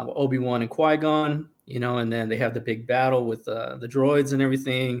Obi-Wan and Qui-Gon. And then they have the big battle with the droids and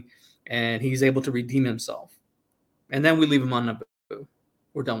everything, and he's able to redeem himself. And then we leave him on Naboo.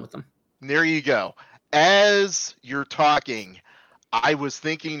 We're done with them. There you go. As you're talking, I was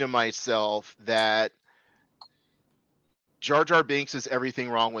thinking to myself that Jar Jar Binks is everything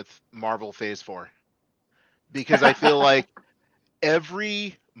wrong with Marvel Phase 4. Because I feel like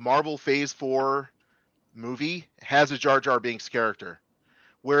every Marvel Phase 4 movie has a Jar Jar Binks character.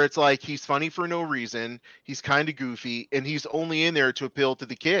 Where it's like he's funny for no reason, he's kind of goofy, and he's only in there to appeal to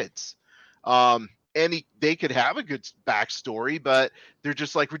the kids. And they could have a good backstory, but they're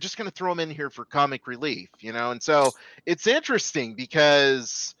just like, we're just going to throw him in here for comic relief, And so it's interesting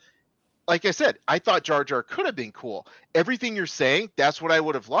because, like I said, I thought Jar Jar could have been cool. Everything you're saying, that's what I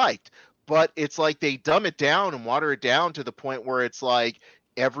would have liked. But it's like they dumb it down and water it down to the point where it's like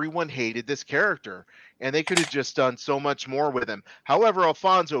everyone hated this character. And they could have just done so much more with him. However,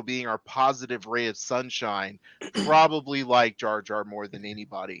 Alfonso, being our positive ray of sunshine, probably liked Jar Jar more than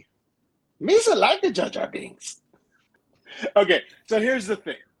anybody. Misa like the Jar Jar Binks. Okay, so here's the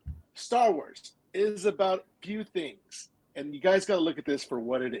thing. Star Wars is about few things, and you guys got to look at this for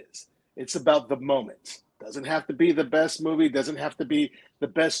what it is. It's about the moments. Doesn't have to be the best movie. Doesn't have to be the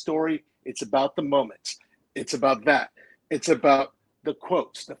best story. It's about the moments. It's about that. It's about the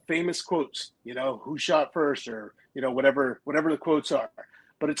quotes, the famous quotes. Who shot first, or whatever the quotes are.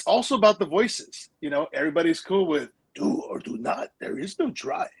 But it's also about the voices. Everybody's cool with do or do not. There is no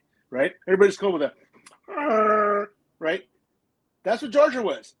try. Right? Everybody's cool with that. Right? That's what Jar Jar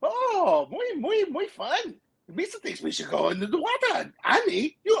was. Oh, muy fun. Misa thinks we should go into the water.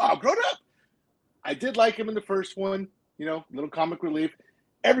 Annie, you all grown up. I did like him in the first one. Little comic relief.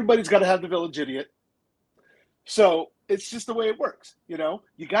 Everybody's got to have the village idiot. So it's just the way it works. You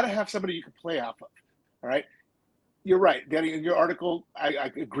got to have somebody you can play off of. All right? You're right, Danny. In your article,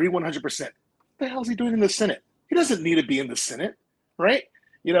 I agree 100%. What the hell is he doing in the Senate? He doesn't need to be in the Senate, right?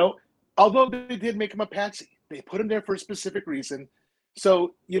 You know, although they did make him a patsy, they put him there for a specific reason.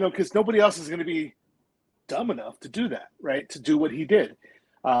 So, you know, because nobody else is going to be dumb enough to do that, right? To do what he did.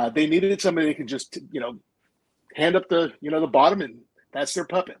 They needed somebody that can just, you know, hand up the, you know, the bottom, and that's their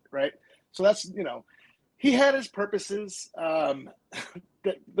puppet, right? So that's, you know, he had his purposes.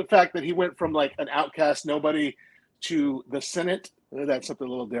 The fact that he went from like an outcast nobody to the Senate, that's something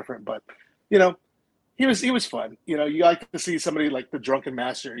a little different. But, you know, he was fun. You know, you like to see somebody like the drunken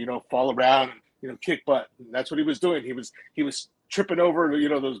master, you know, fall around and, you know, kick butt. And that's what he was doing. He was tripping over, you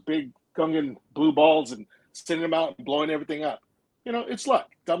know, those big Gungan blue balls and sending them out and blowing everything up. You know, it's luck,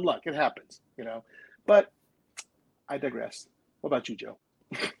 dumb luck. It happens, you know. But I digress. What about you, Joe?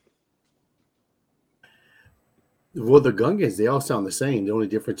 Well, the Gungans, they all sound the same. The only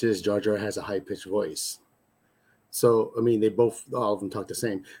difference is Jar Jar has a high pitched voice. So, I mean, they both, all of them talk the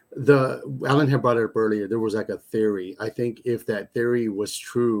same. Alan had brought it up earlier. There was like a theory. I think if that theory was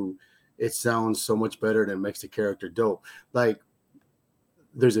true, it sounds so much better and makes the character dope. Like,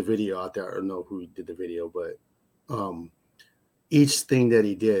 there's a video out there. I don't know who did the video, but each thing that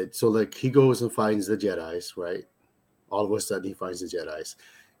he did. So, like, he goes and finds the Jedis, right? All of a sudden, he finds the Jedis.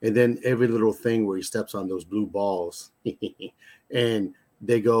 And then every little thing where he steps on those blue balls and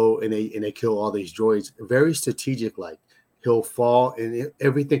they go and they kill all these droids. Very strategic, like he'll fall and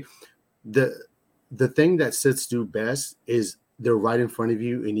everything. The thing that Siths do best is they're right in front of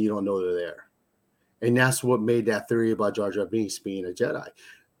you and you don't know they're there. And that's what made that theory about Jar Jar Binks being a Jedi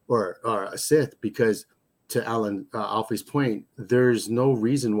or a Sith, because to Alfie's point, there's no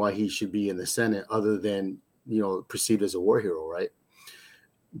reason why he should be in the Senate other than, you know, perceived as a war hero, right?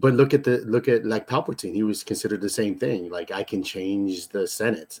 But look at like Palpatine. He was considered the same thing. Like, I can change the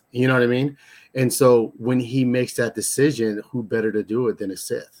Senate. You know what I mean? And so when he makes that decision, who better to do it than a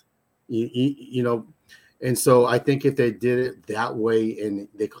Sith? You know? And so I think if they did it that way and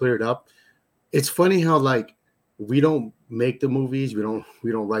they cleared up, it's funny how, like, we don't make the movies, we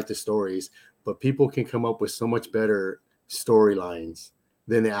don't write the stories, but people can come up with so much better storylines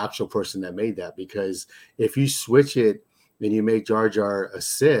than the actual person that made that. Because if you switch it and you make Jar Jar a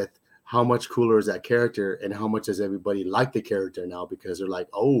Sith, how much cooler is that character, and how much does everybody like the character now because they're like,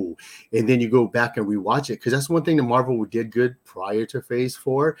 oh, and then you go back and rewatch it. Because that's one thing that Marvel did good prior to Phase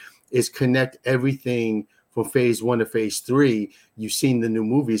 4 is connect everything from Phase 1 to Phase 3. You've seen the new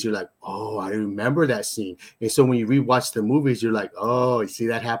movies, you're like, oh, I remember that scene. And so when you rewatch the movies, you're like, oh, you see,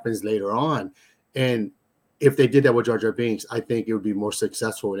 that happens later on. And if they did that with Jar Jar Binks, I think it would be more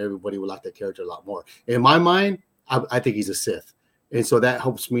successful and everybody would like that character a lot more. In my mind, I think he's a Sith. And so that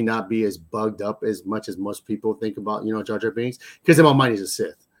helps me not be as bugged up as much as most people think about, you know, Jar Jar Binks. Because in my mind, he's a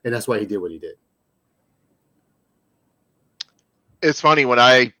Sith. And that's why he did what he did. It's funny, when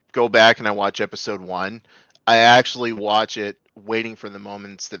I go back and I watch episode 1, I actually watch it waiting for the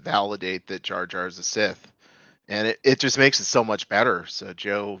moments that validate that Jar Jar is a Sith. And it just makes it so much better. So,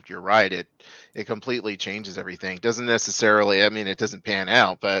 Joe, you're right. It completely changes everything. Doesn't necessarily, I mean, it doesn't pan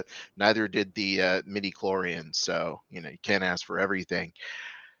out, but neither did the midi-chlorians. So, you know, you can't ask for everything.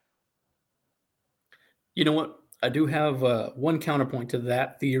 You know what? I do have one counterpoint to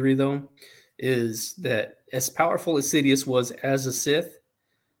that theory, though, is that as powerful as Sidious was as a Sith,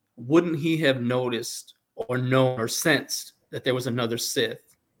 wouldn't he have noticed or known or sensed that there was another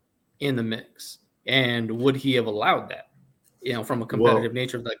Sith in the mix? And would he have allowed that, you know, from a competitive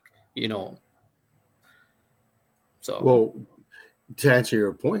nature, like, you know? So, well, to answer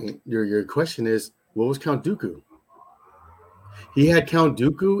your point, your question is, what was Count Dooku? He had Count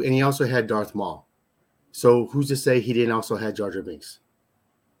Dooku, and he also had Darth Maul. So who's to say he didn't also have Jar Jar Binks?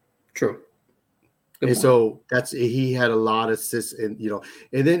 True. Good and point. So he had a lot of Sith, and you know,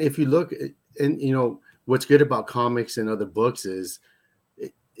 and then if you look, and you know, what's good about comics and other books is,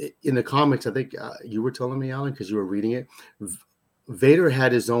 in the comics, I think you were telling me, Alan, because you were reading it, Vader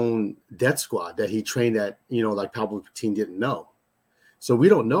had his own death squad that he trained that, you know, like Palpatine didn't know. So we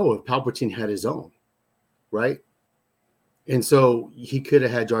don't know if Palpatine had his own, right? And so he could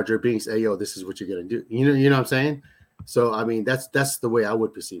have had Jar Jar Binks say, yo, this is what you're going to do. You know what I'm saying? So, I mean, that's the way I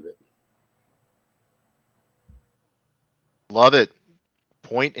would perceive it. Love it.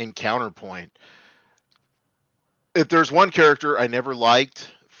 Point and counterpoint. If there's one character I never liked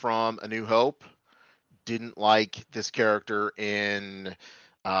from A New Hope, didn't like this character in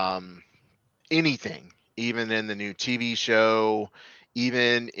anything, even in the new TV show,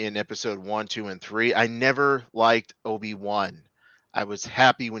 even in episode 1, 2, and 3. I never liked Obi-Wan. I was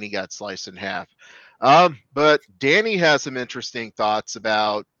happy when he got sliced in half. But Danny has some interesting thoughts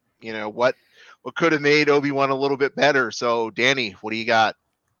about, you know, what could have made Obi-Wan a little bit better. So, Danny, what do you got?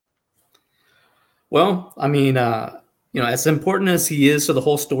 Well, I mean, as important as he is to the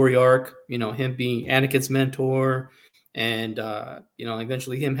whole story arc, him being Anakin's mentor, and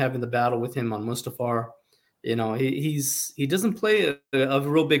eventually him having the battle with him on Mustafar, he doesn't play a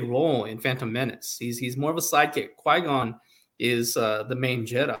real big role in Phantom Menace. He's more of a sidekick. Qui-Gon is the main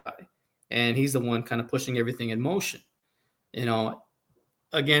Jedi, and he's the one kind of pushing everything in motion.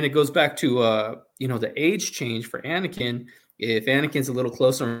 Again, it goes back to the age change for Anakin. If Anakin's a little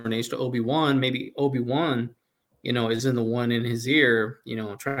closer in age to Obi-Wan, maybe Obi-Wan, is in the one in his ear,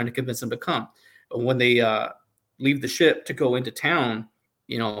 trying to convince him to come. But when they leave the ship to go into town,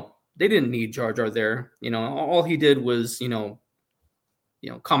 they didn't need Jar Jar there. All he did was,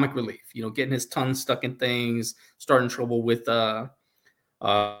 comic relief. Getting his tongue stuck in things, starting trouble with the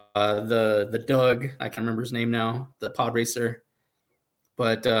Doug. I can't remember his name now. The pod racer.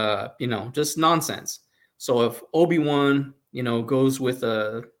 But just nonsense. So if Obi-Wan, goes with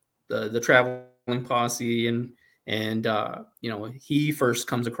the traveling posse and he first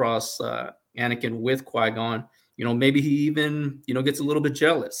comes across Anakin with Qui-Gon, maybe he even gets a little bit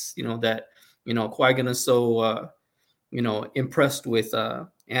jealous, that Qui-Gon is so impressed with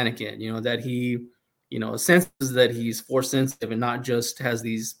Anakin, that he senses that he's force sensitive and not just has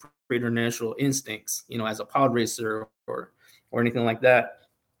these preternatural instincts, as a pod racer or anything like that.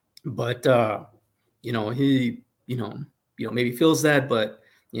 But he maybe feels that, but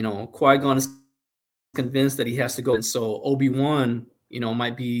Qui-Gon is convinced that he has to go, and so Obi-Wan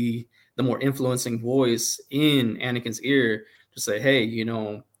might be the more influencing voice in Anakin's ear to say, hey,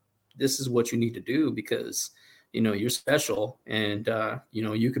 this is what you need to do because you're special, and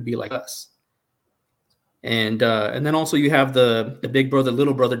you could be like us. And then also you have the big brother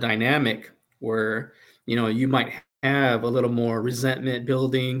little brother dynamic where you might have a little more resentment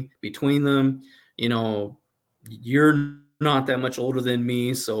building between them. You're not that much older than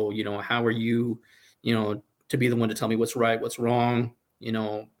me, so how are you to be the one to tell me what's right, what's wrong,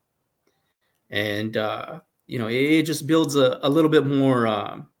 and it just builds a little bit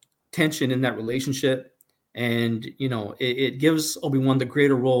more tension in that relationship, and it gives Obi-Wan the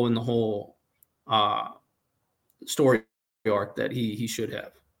greater role in the whole story arc that he should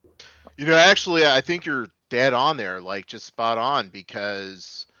have. Actually, I think you're dead on there, like just spot on,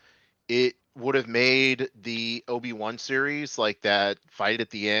 because it would have made the Obi-Wan series, like that fight at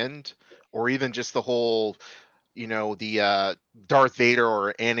the end, or even just the whole, the Darth Vader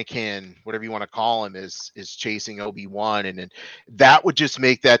or Anakin, whatever you want to call him, is chasing Obi-Wan, and that would just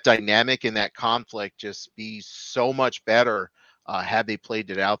make that dynamic and that conflict just be so much better had they played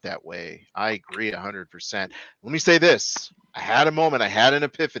it out that way. I agree 100%. Let me say this: I had a moment, I had an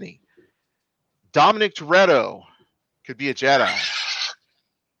epiphany. Dominic Toretto could be a Jedi.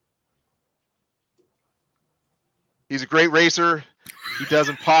 He's a great racer. He does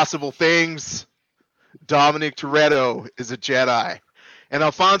impossible things. Dominic Toretto is a Jedi. And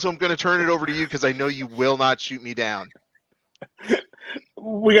Alfonso, I'm going to turn it over to you because I know you will not shoot me down.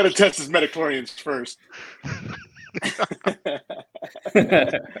 We got to test his midichlorians first.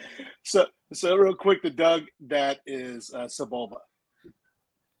 So real quick, the Doug, that is Sebulba.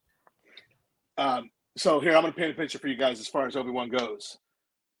 So here, I'm going to paint a picture for you guys as far as Obi-Wan goes.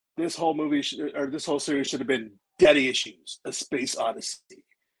 This whole movie, this whole series should have been Daddy Issues, A Space Odyssey.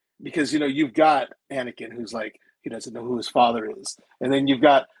 Because, you've got Anakin, who's like, he doesn't know who his father is. And then you've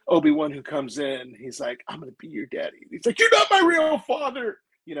got Obi-Wan who comes in. He's like, I'm going to be your daddy. He's like, you're not my real father.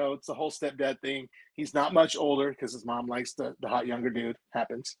 It's the whole stepdad thing. He's not much older because his mom likes the hot younger dude.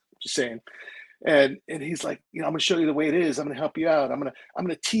 Happens. Just saying. And he's like, I'm going to show you the way it is. I'm going to help you out. I'm going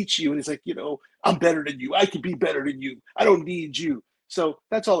to teach you. And he's like, I'm better than you. I can be better than you. I don't need you. So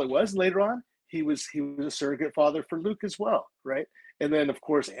that's all it was. And later on, he was a surrogate father for Luke as well, right? And then, of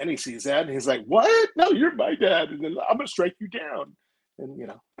course, Annie sees that, and he's like, what? No, you're my dad, and then I'm going to strike you down. And,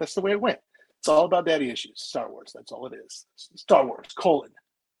 that's the way it went. It's all about daddy issues. Star Wars, that's all it is. Star Wars,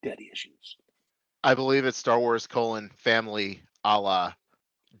 daddy issues. I believe it's Star Wars, family, a la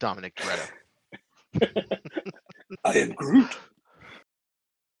Dominic Toretto. I am Groot.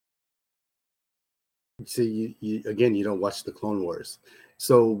 See, you don't watch the Clone Wars.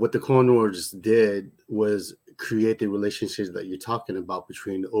 So what the Clone Wars did was create the relationship that you're talking about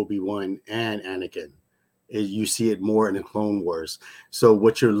between Obi-Wan and Anakin. You see it more in the Clone Wars. So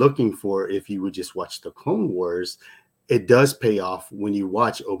what you're looking for, if you would just watch the Clone Wars, it does pay off when you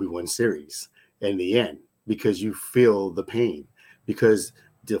watch Obi-Wan series in the end, because you feel the pain, because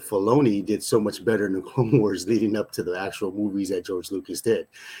the Filoni did so much better in the Clone Wars leading up to the actual movies that George Lucas did.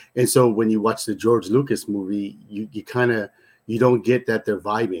 And so when you watch the George Lucas movie, you don't get that they're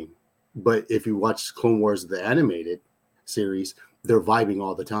vibing. But if you watch Clone Wars, the animated series, they're vibing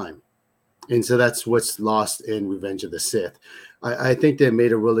all the time. And so that's what's lost in Revenge of the Sith. I think they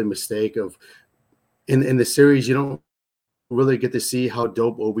made a really mistake of in the series. You don't really get to see how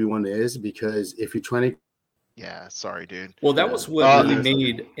dope Obi-Wan is, because if you're trying to, Yeah, sorry, dude. Well, that Yeah. was what really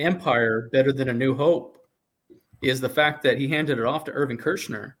made Empire better than A New Hope, is the fact that he handed it off to Irvin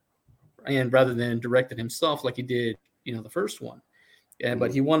Kershner, and rather than directed himself like he did, the first one. Yeah,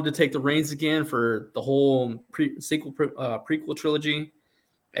 but he wanted to take the reins again for the whole prequel trilogy.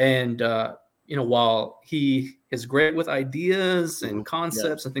 And while he is great with ideas and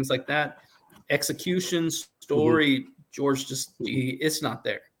concepts and things like that, execution, story, George it's not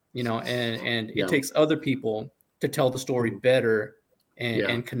there. And it takes other people to tell the story better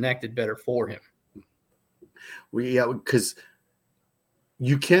and connect it better for him. Because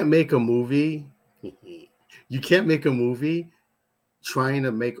you can't make a movie. You can't make a movie trying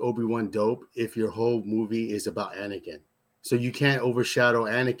to make Obi-Wan dope if your whole movie is about Anakin. So you can't overshadow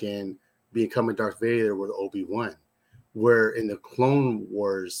Anakin becoming Darth Vader with Obi-Wan. Where in the Clone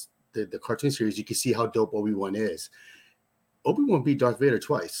Wars, the cartoon series, you can see how dope Obi-Wan is. Obi-Wan beat Darth Vader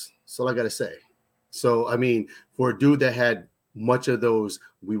twice. That's all I got to say. So, I mean, for a dude that had much of those,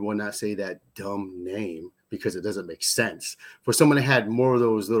 we will not say that dumb name because it doesn't make sense. For someone that had more of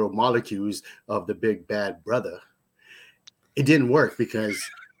those little molecules of the big bad brother, it didn't work because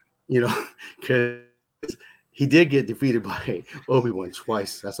he did get defeated by Obi-Wan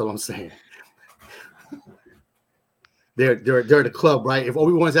twice. That's all I'm saying. They're at the club, right? If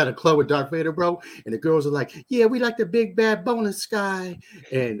Obi-Wan's at a club with Darth Vader, bro, and the girls are like, "Yeah, we like the big bad bonus guy,"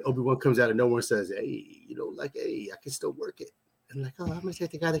 and Obi-Wan comes out of nowhere and says, "Hey, I can still work it." And like, "Oh, how much I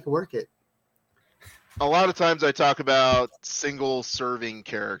think I can work it?" A lot of times I talk about single serving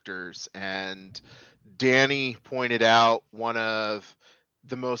characters, and Danny pointed out one of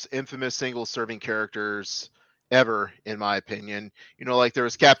the most infamous single serving characters ever, in my opinion. Like there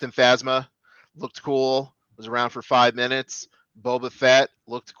was Captain Phasma, looked cool, was around for 5 minutes. Boba Fett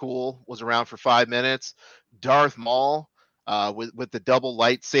looked cool, was around for 5 minutes. Darth Maul, with the double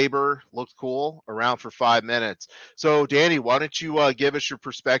lightsaber, looked cool, around for 5 minutes. So, Danny, why don't you give us your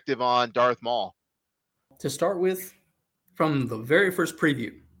perspective on Darth Maul? To start with, from the very first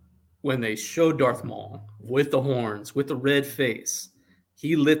preview, when they showed Darth Maul with the horns, with the red face,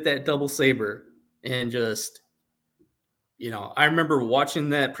 he lit that double saber and just, I remember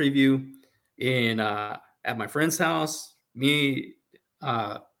watching that preview at my friend's house, me,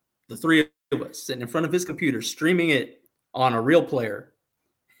 the three of us sitting in front of his computer, streaming it on a real player.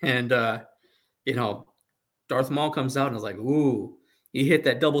 And, Darth Maul comes out and I was like, ooh, he hit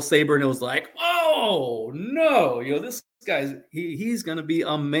that double saber and it was like, oh no, this guy's, he's going to be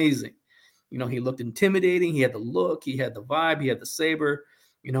amazing. He looked intimidating. He had the look, he had the vibe, he had the saber,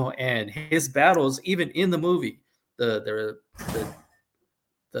 and his battles, even in the movie, the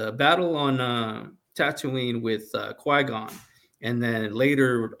battle on Tatooine with Qui-Gon, and then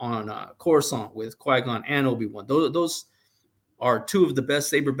later on Coruscant with Qui-Gon and Obi-Wan. Those are two of the best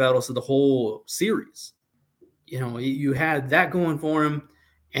saber battles of the whole series. You had that going for him,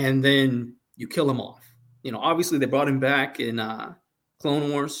 and then you kill him off. Obviously they brought him back in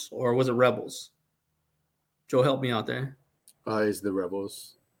Clone Wars, or was it Rebels? Joe, help me out there. It's the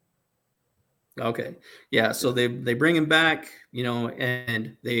Rebels. Okay. Yeah. So they bring him back,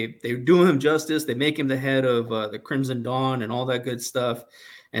 and they do him justice. They make him the head of the Crimson Dawn and all that good stuff.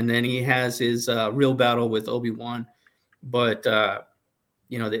 And then he has his real battle with Obi-Wan. But,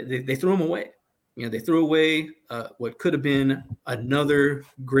 they threw him away. They threw away what could have been another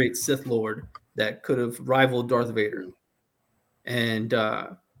great Sith Lord that could have rivaled Darth Vader. And,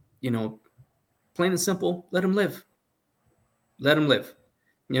 plain and simple, let him live. Let him live.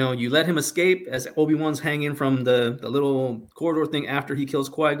 You let him escape as Obi-Wan's hanging from the little corridor thing after he kills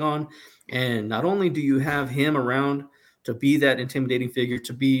Qui-Gon. And not only do you have him around to be that intimidating figure,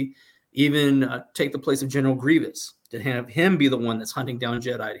 to be even take the place of General Grievous, to have him be the one that's hunting down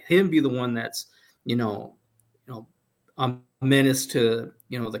Jedi, him be the one that's, a menace to,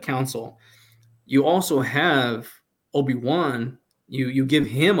 the council. You also have Obi-Wan, you give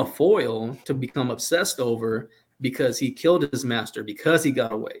him a foil to become obsessed over, because he killed his master, because he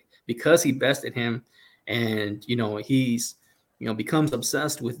got away, because he bested him. And, he's, becomes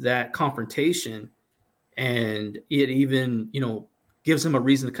obsessed with that confrontation. And it even, gives him a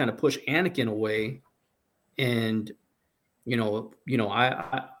reason to kind of push Anakin away. And,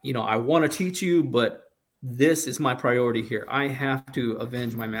 I want to teach you, but this is my priority here. I have to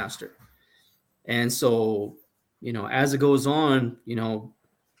avenge my master. And so, as it goes on, you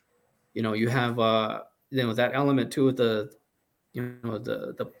have, that element to it, the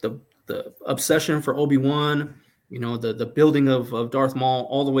obsession for Obi-Wan, you know, the building of Darth Maul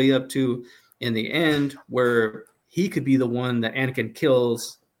all the way up to in the end where he could be the one that Anakin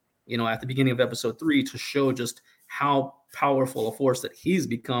kills, you know, at the beginning of episode 3 to show just how powerful a force that he's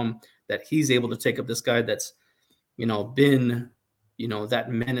become, that he's able to take up this guy that's, you know, been, you know, that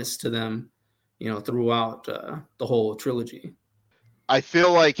menace to them, you know, throughout the whole trilogy. I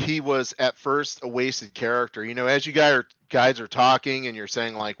feel like he was at first a wasted character. You know, as you guys are talking and you're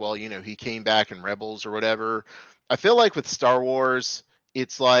saying like, well, you know, he came back in Rebels or whatever. I feel like with Star Wars,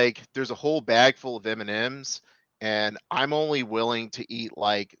 it's like there's a whole bag full of M&Ms and I'm only willing to eat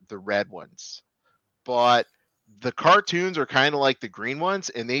like the red ones. But the cartoons are kind of like the green ones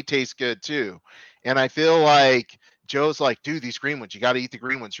and they taste good too. And I feel like Joe's like, dude, these green ones, you got to eat the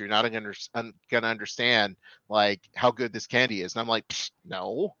green ones. You're not going to understand like how good this candy is. And I'm like,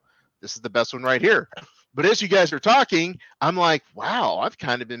 no, this is the best one right here. But as you guys are talking, I'm like, wow, I've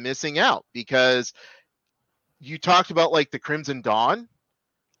kind of been missing out because you talked about like the Crimson Dawn.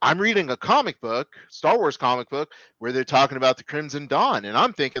 I'm reading a comic book, Star Wars comic book, where they're talking about the Crimson Dawn. And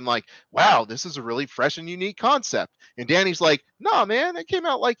I'm thinking like, wow, this is a really fresh and unique concept. And Danny's like, no, man, that came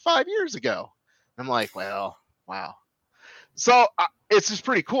out like 5 years ago. I'm like, well, wow. So it's just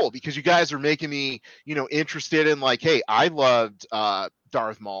pretty cool because you guys are making me, you know, interested in like, hey, I loved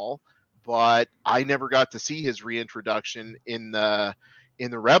Darth Maul, but I never got to see his reintroduction in the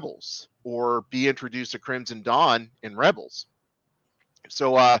Rebels or be introduced to Crimson Dawn in Rebels.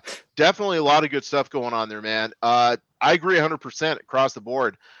 So definitely a lot of good stuff going on there, man. I agree 100% across the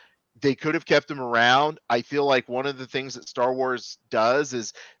board. They could have kept him around. I feel like one of the things that Star Wars does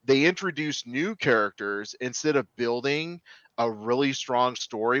is they introduce new characters instead of building a really strong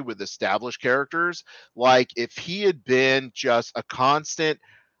story with established characters. Like if he had been just a constant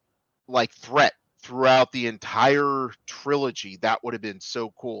like threat throughout the entire trilogy, that would have been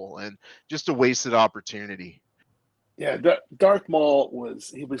so cool and just a wasted opportunity. Yeah, Darth Maul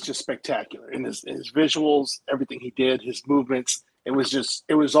was just spectacular in his visuals, everything he did, his movements. It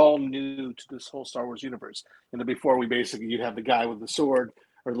was all new to this whole Star Wars universe. And then before you'd have the guy with the sword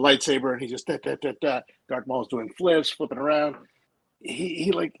or the lightsaber, and he just Darth Maul's doing flips, flipping around.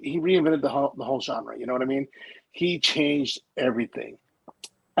 He reinvented the whole genre. You know what I mean? He changed everything.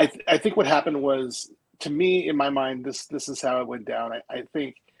 I think what happened was, to me, in my mind, this is how it went down. I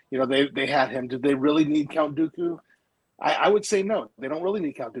think, you know, they had him. Did they really need Count Dooku? I would say no, they don't really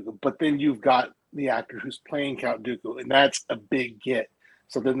need Count Dooku. But then you've got the actor who's playing Count Dooku, and that's a big get.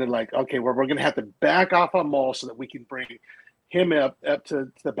 So then they're like, okay, we're going to have to back off on Maul so that we can bring him up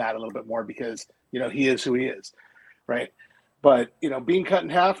to the bat a little bit more because, you know, he is who he is, right? But, you know, being cut in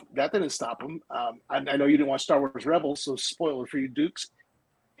half, that didn't stop him. I know you didn't watch Star Wars Rebels, so spoiler for you, Dukes.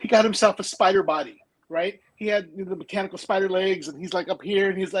 He got himself a spider body, right? He had the mechanical spider legs, and he's like up here,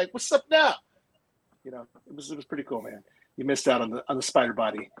 and he's like, "What's up now?" You know, it was pretty cool, man. You missed out on the spider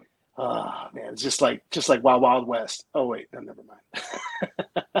body. Oh man, it's just like Wild Wild West. Oh wait, no, never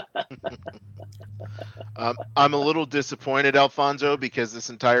mind. I'm a little disappointed, Alfonso, because this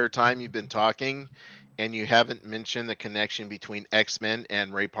entire time you've been talking, and you haven't mentioned the connection between X-Men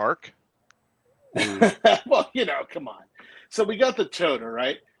and Ray Park. Well, you know, come on. So we got the toad, all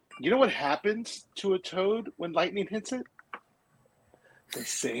right? You know what happens to a toad when lightning hits it? The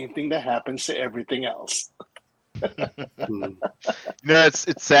same thing that happens to everything else. You know,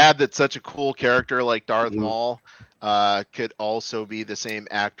 it's sad that such a cool character like Darth Maul could also be the same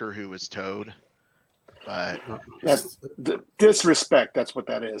actor who was Toad. But that's disrespect. That's what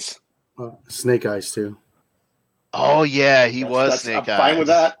that is. Snake Eyes too. Oh yeah, he was Snake Eyes. I'm fine with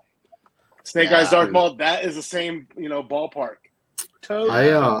that. Snake Eyes, Darth Maul. That is the same, you know, ballpark. Toad.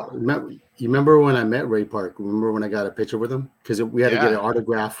 You remember when I met Ray Park? Remember when I got a picture with him? Because we had to get an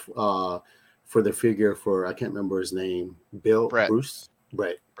autograph for the figure for, I can't remember his name, Brett.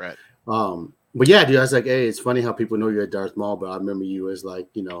 Brett. But yeah, dude, I was like, hey, it's funny how people know you're Darth Maul, but I remember you as like,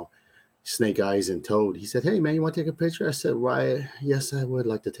 you know, Snake Eyes and Toad. He said, hey man, you want to take a picture? I said, why? Yes, I would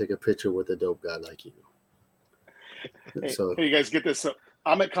like to take a picture with a dope guy like you. Hey, you guys get this. So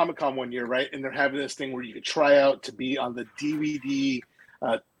I'm at Comic-Con one year, right? And they're having this thing where you could try out to be on the DVD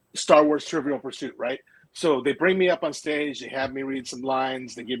Star Wars Trivial Pursuit, right? So they bring me up on stage, they have me read some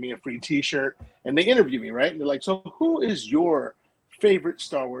lines, they give me a free t-shirt, and they interview me, right? And they're like, so who is your favorite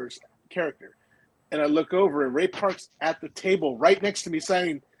Star Wars character? And I look over and Ray Park's at the table right next to me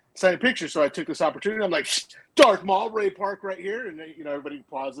signing pictures. So I took this opportunity. I'm like, Darth Maul, Ray Park right here. And then, you know, everybody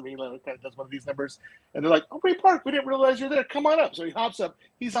applauds at me, like, kind of does one of these numbers. And they're like, oh, Ray Park, we didn't realize you're there. Come on up. So he hops up.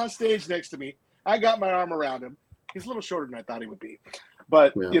 He's on stage next to me. I got my arm around him. He's a little shorter than I thought he would be.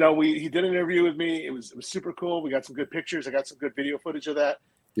 But, you know, he did an interview with me. It was super cool. We got some good pictures. I got some good video footage of that.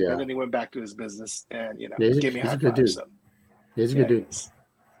 Yeah. And then he went back to his business and, you know, Yeah, gave me a he's high a good five. dude. So, He's a yeah, good dude. he is.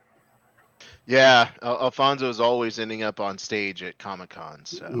 Yeah, Alfonso's always ending up on stage at Comic-Con.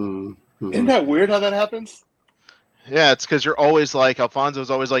 So Isn't that weird how that happens? yeah, it's because you're always like,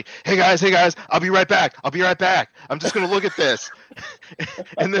 Alfonso's always like, hey guys, I'll be right back. I'm just gonna look at this.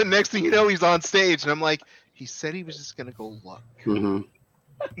 And then next thing you know, he's on stage, and I'm like, he said he was just gonna go look.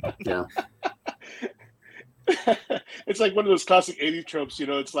 Yeah. It's like one of those classic 80s tropes, you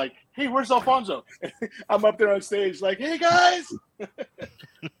know, it's like, hey, where's Alfonso? I'm up there on stage like, hey guys.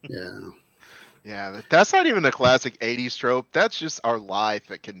 Yeah. Yeah, that's not even a classic 80s trope. That's just our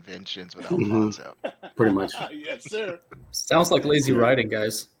life at conventions with Alfonso. Pretty much. Yes, sir. Sounds like lazy writing,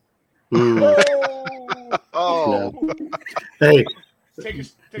 guys. Oh, Oh, Hey, take a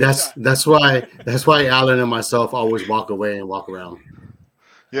shot. that's why Alan and myself always walk away and walk around.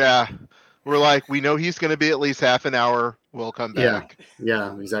 yeah. We're like, we know he's going to be at least half an hour. We'll come back.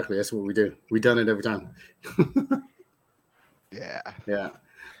 Yeah, exactly. That's what we do. We've done it every time. Yeah. Yeah.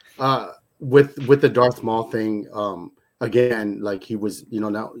 With the Darth Maul thing, again, like he was, you know,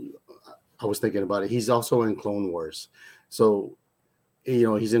 now I was thinking about it. He's also in Clone Wars. So, you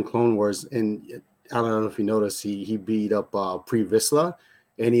know, he's in Clone Wars, and I don't know if you noticed, he beat up Pre Vizsla,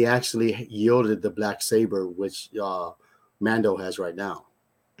 and he actually yielded the black saber, which Mando has right now.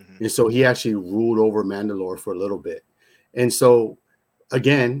 And so he actually ruled over Mandalore for a little bit. And so,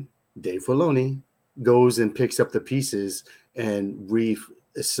 again, Dave Filoni goes and picks up the pieces and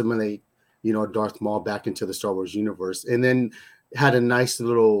re-assimilate, you know, Darth Maul back into the Star Wars universe. And then had a nice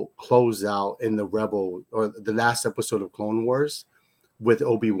little closeout in the Rebel, or the last episode of Clone Wars, with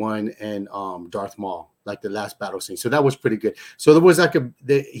Obi-Wan and Darth Maul, like the last battle scene. So that was pretty good. So there was like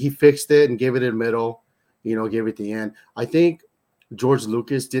he fixed it and gave it in the middle, you know, gave it the end. I think George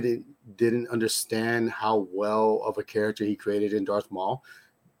Lucas didn't understand how well of a character he created in Darth Maul.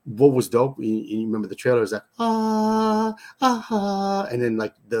 What was dope, you remember the trailer was like, and then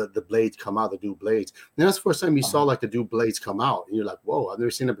like the blades come out, the dual blades. And that's the first time you saw like the dual blades come out. And you're like, whoa, I've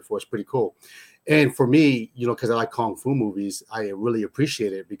never seen that before. It's pretty cool. And for me, you know, because I like Kung Fu movies, I really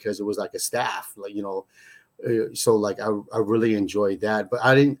appreciate it because it was like a staff, like, you know, so like I really enjoyed that. But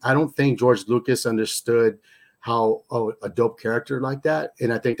I don't think George Lucas understood how a dope character like that.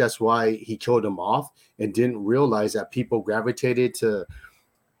 And I think that's why he killed him off and didn't realize that people gravitated to.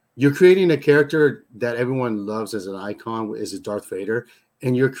 You're creating a character that everyone loves as an icon, is a Darth Vader,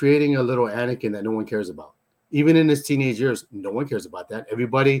 and you're creating a little Anakin that no one cares about. Even in his teenage years, no one cares about that.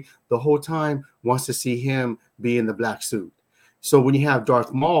 Everybody, the whole time, wants to see him be in the black suit. So when you have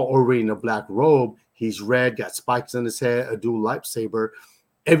Darth Maul already in a black robe, he's red, got spikes on his head, a dual lightsaber,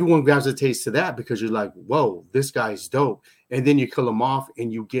 everyone gravitates to that because you're like, whoa, this guy's dope. And then you kill him off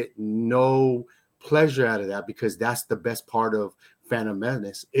and you get no pleasure out of that because that's the best part of Phantom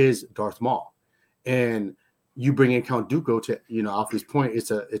Menace is Darth Maul. And you bring in Count Dooku to, you know, Alfie's point,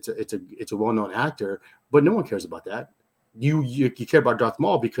 it's a well-known actor, but no one cares about that. You care about Darth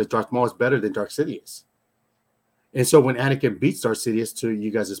Maul because Darth Maul is better than Darth Sidious. And so when Anakin beats Darth Sidious, to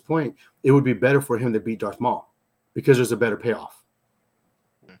you guys' point, it would be better for him to beat Darth Maul because there's a better payoff.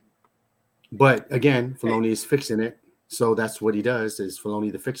 But again, Filoni is fixing it. So that's what he does, is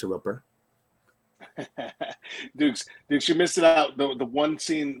Filoni the fixer-upper. Dukes, you missed it out. The one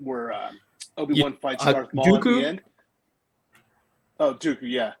scene where Obi-Wan fights Darth Maul at the end. Oh, Dooku,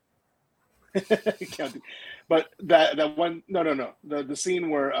 yeah. But that one, no. The scene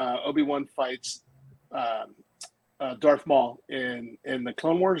where Obi-Wan fights Darth Maul in the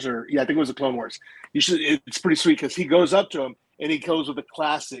Clone Wars, I think it was the Clone Wars. It's pretty sweet because he goes up to him and he goes with the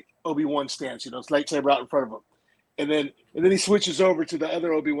classic Obi-Wan stance, you know, it's lightsaber out in front of him. And then he switches over to the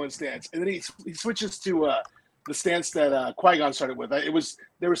other Obi-Wan stance. And then he switches to the stance that Qui-Gon started with. There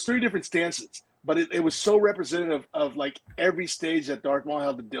was 3 different stances, but it was so representative of like every stage that Darth Maul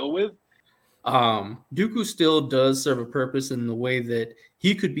had to deal with. Dooku still does serve a purpose in the way that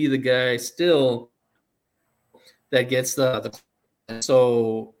he could be the guy still that gets the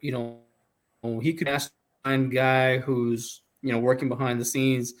so, you know, he could ask a guy who's, you know, working behind the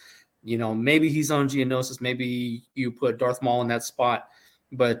scenes. You know, maybe he's on Geonosis. Maybe you put Darth Maul in that spot.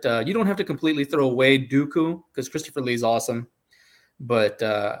 But you don't have to completely throw away Dooku because Christopher Lee's awesome. But,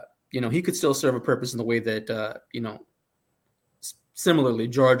 you know, he could still serve a purpose in the way that, you know, similarly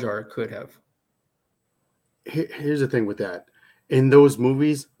Jar Jar could have. Here's the thing with that. In those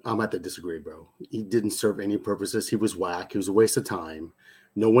movies, I'm have to disagree, bro. He didn't serve any purposes. He was whack. He was a waste of time.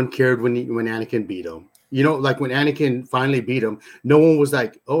 No one cared when Anakin beat him. You know, like when Anakin finally beat him, no one was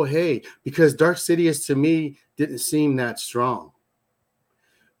like, oh, hey, because Darth Sidious to me didn't seem that strong.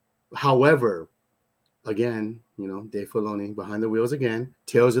 However, again, Dave Filoni behind the wheels again.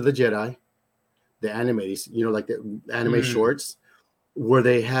 Tales of the Jedi, the animated, like the anime shorts, where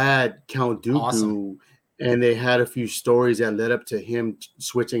they had Count Dooku, Awesome. and they had a few stories that led up to him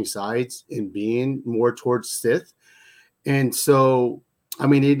switching sides and being more towards Sith. And so, I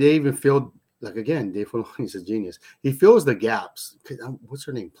mean, they even filled, like, again, Dave Filoni's a genius. He fills the gaps. What's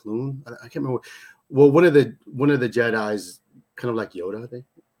her name? Plume? I can't remember. Well, one of the Jedis, kind of like Yoda, I think,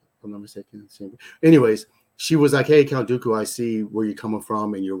 if I'm not mistaken. Anyways, she was like, "Hey, Count Dooku, I see where you're coming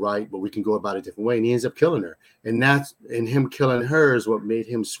from, and you're right, but we can go about it a different way." And he ends up killing her, and him killing her is what made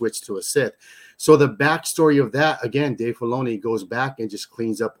him switch to a Sith. So the backstory of that, again, Dave Filoni goes back and just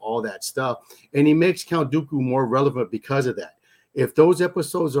cleans up all that stuff, and he makes Count Dooku more relevant because of that. If those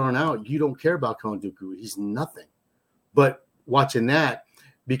episodes aren't out, you don't care about Count Dooku. He's nothing. But watching that,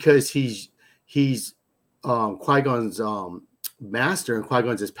 because he's Qui-Gon's master and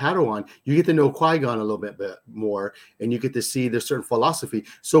Qui-Gon's his Padawan, you get to know Qui-Gon a little bit more, and you get to see there's certain philosophy.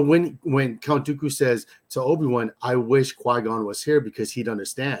 So when Count Dooku says to Obi-Wan, "I wish Qui-Gon was here because he'd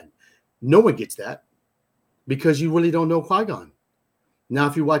understand," no one gets that because you really don't know Qui-Gon. Now,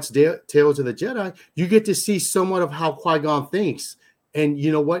 if you watch Tales of the Jedi, you get to see somewhat of how Qui-Gon thinks. And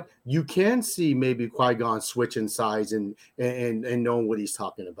you know what? You can see maybe Qui-Gon switching sides and knowing what he's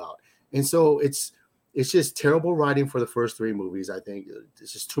talking about. And so it's just terrible writing for the first three movies, I think.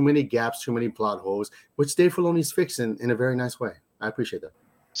 There's just too many gaps, too many plot holes, which Dave Filoni's fixing in a very nice way. I appreciate that.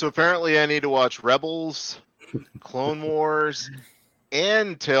 So apparently I need to watch Rebels, Clone Wars,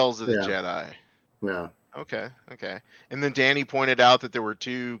 and Tales of the Jedi. Yeah. Okay. And then Danny pointed out that there were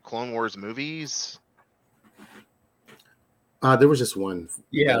 2 Clone Wars movies. There was just one.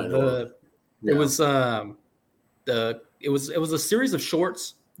 Yeah, it was a series of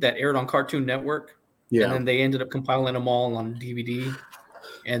shorts that aired on Cartoon Network. Yeah. And then they ended up compiling them all on DVD.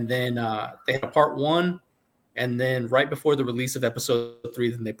 And then they had a part 1, and then right before the release of episode 3,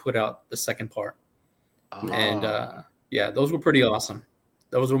 then they put out the second part. And those were pretty awesome.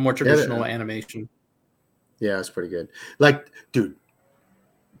 Those were more traditional animation. Yeah, it's pretty good. Like, dude,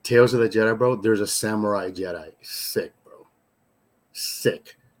 Tales of the Jedi, bro, there's a samurai Jedi. Sick, bro.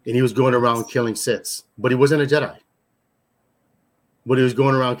 Sick. And he was going around killing Siths, but he wasn't a Jedi. But he was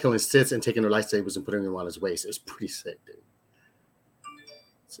going around killing Siths and taking their lightsabers and putting them around his waist. It's pretty sick, dude.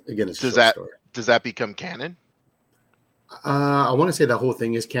 Again, it's a short story. Does that become canon? I want to say the whole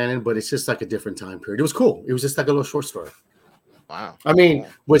thing is canon, but it's just like a different time period. It was cool. It was just like a little short story. Wow. I mean,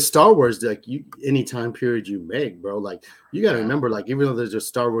 with Star Wars, like any time period you make, bro, like you got to remember, like even though there's a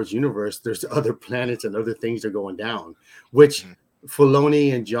Star Wars universe, there's other planets and other things that are going down, which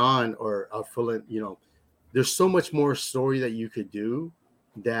Filoni and John are filling. There's so much more story that you could do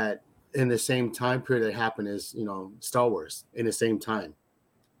that in the same time period that happened as Star Wars in the same time,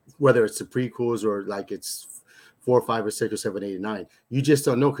 whether it's the prequels or like it's 4, 5, or 6, or 7, 8, and 9. You just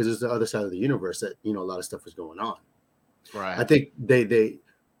don't know because it's the other side of the universe that a lot of stuff is going on. Right. I think they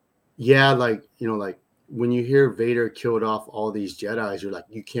like when you hear Vader killed off all these Jedis, you're like,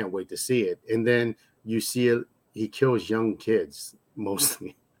 you can't wait to see it. And then you see it, he kills young kids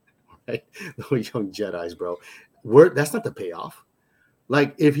mostly, right? Those young Jedis, bro. That's not the payoff.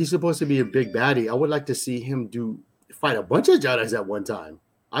 Like, if he's supposed to be a big baddie, I would like to see him fight a bunch of Jedis at one time.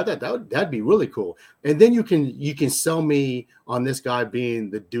 I thought that'd be really cool. And then you can sell me on this guy being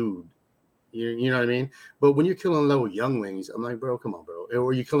the dude. You know what I mean? But when you're killing little younglings, I'm like, bro, come on, bro.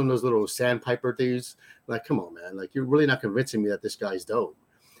 Or you're killing those little sandpiper dudes. Like, come on, man. Like, you're really not convincing me that this guy's dope.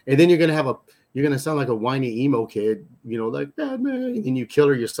 And then you're gonna sound like a whiny emo kid, like Batman, and you kill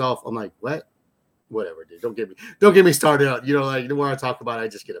her yourself. I'm like, what? Whatever, dude. Don't get me started on. Like the more I talk about it, I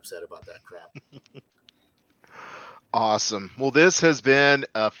just get upset about that crap. Awesome. Well, this has been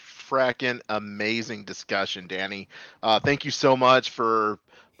a fracking amazing discussion, Danny. Thank you so much for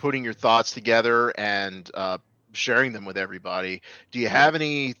putting your thoughts together and sharing them with everybody. Do you have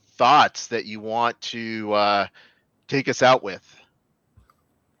any thoughts that you want to take us out with?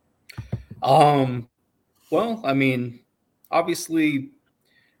 Well, I mean, obviously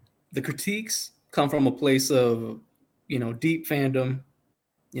the critiques come from a place of, deep fandom,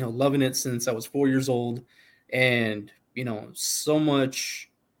 loving it since I was 4 years old. And, so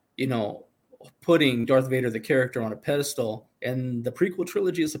much, putting Darth Vader, the character, on a pedestal. And the prequel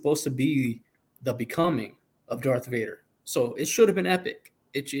trilogy is supposed to be the becoming of Darth Vader. So it should have been epic.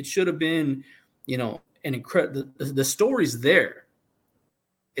 It should have been, an incredible. The story's there.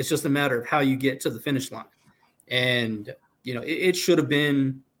 It's just a matter of how you get to the finish line. And, it should have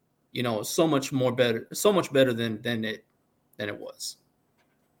been, so much better than it was.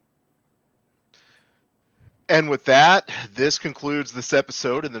 And with that, this concludes this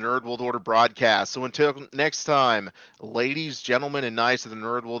episode of the Nerd World Order broadcast. So until next time, ladies, gentlemen, and knights of the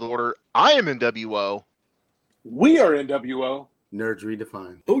Nerd World Order, I am NWO. We are NWO. Nerds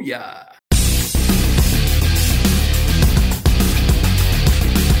Redefined. Oh yeah.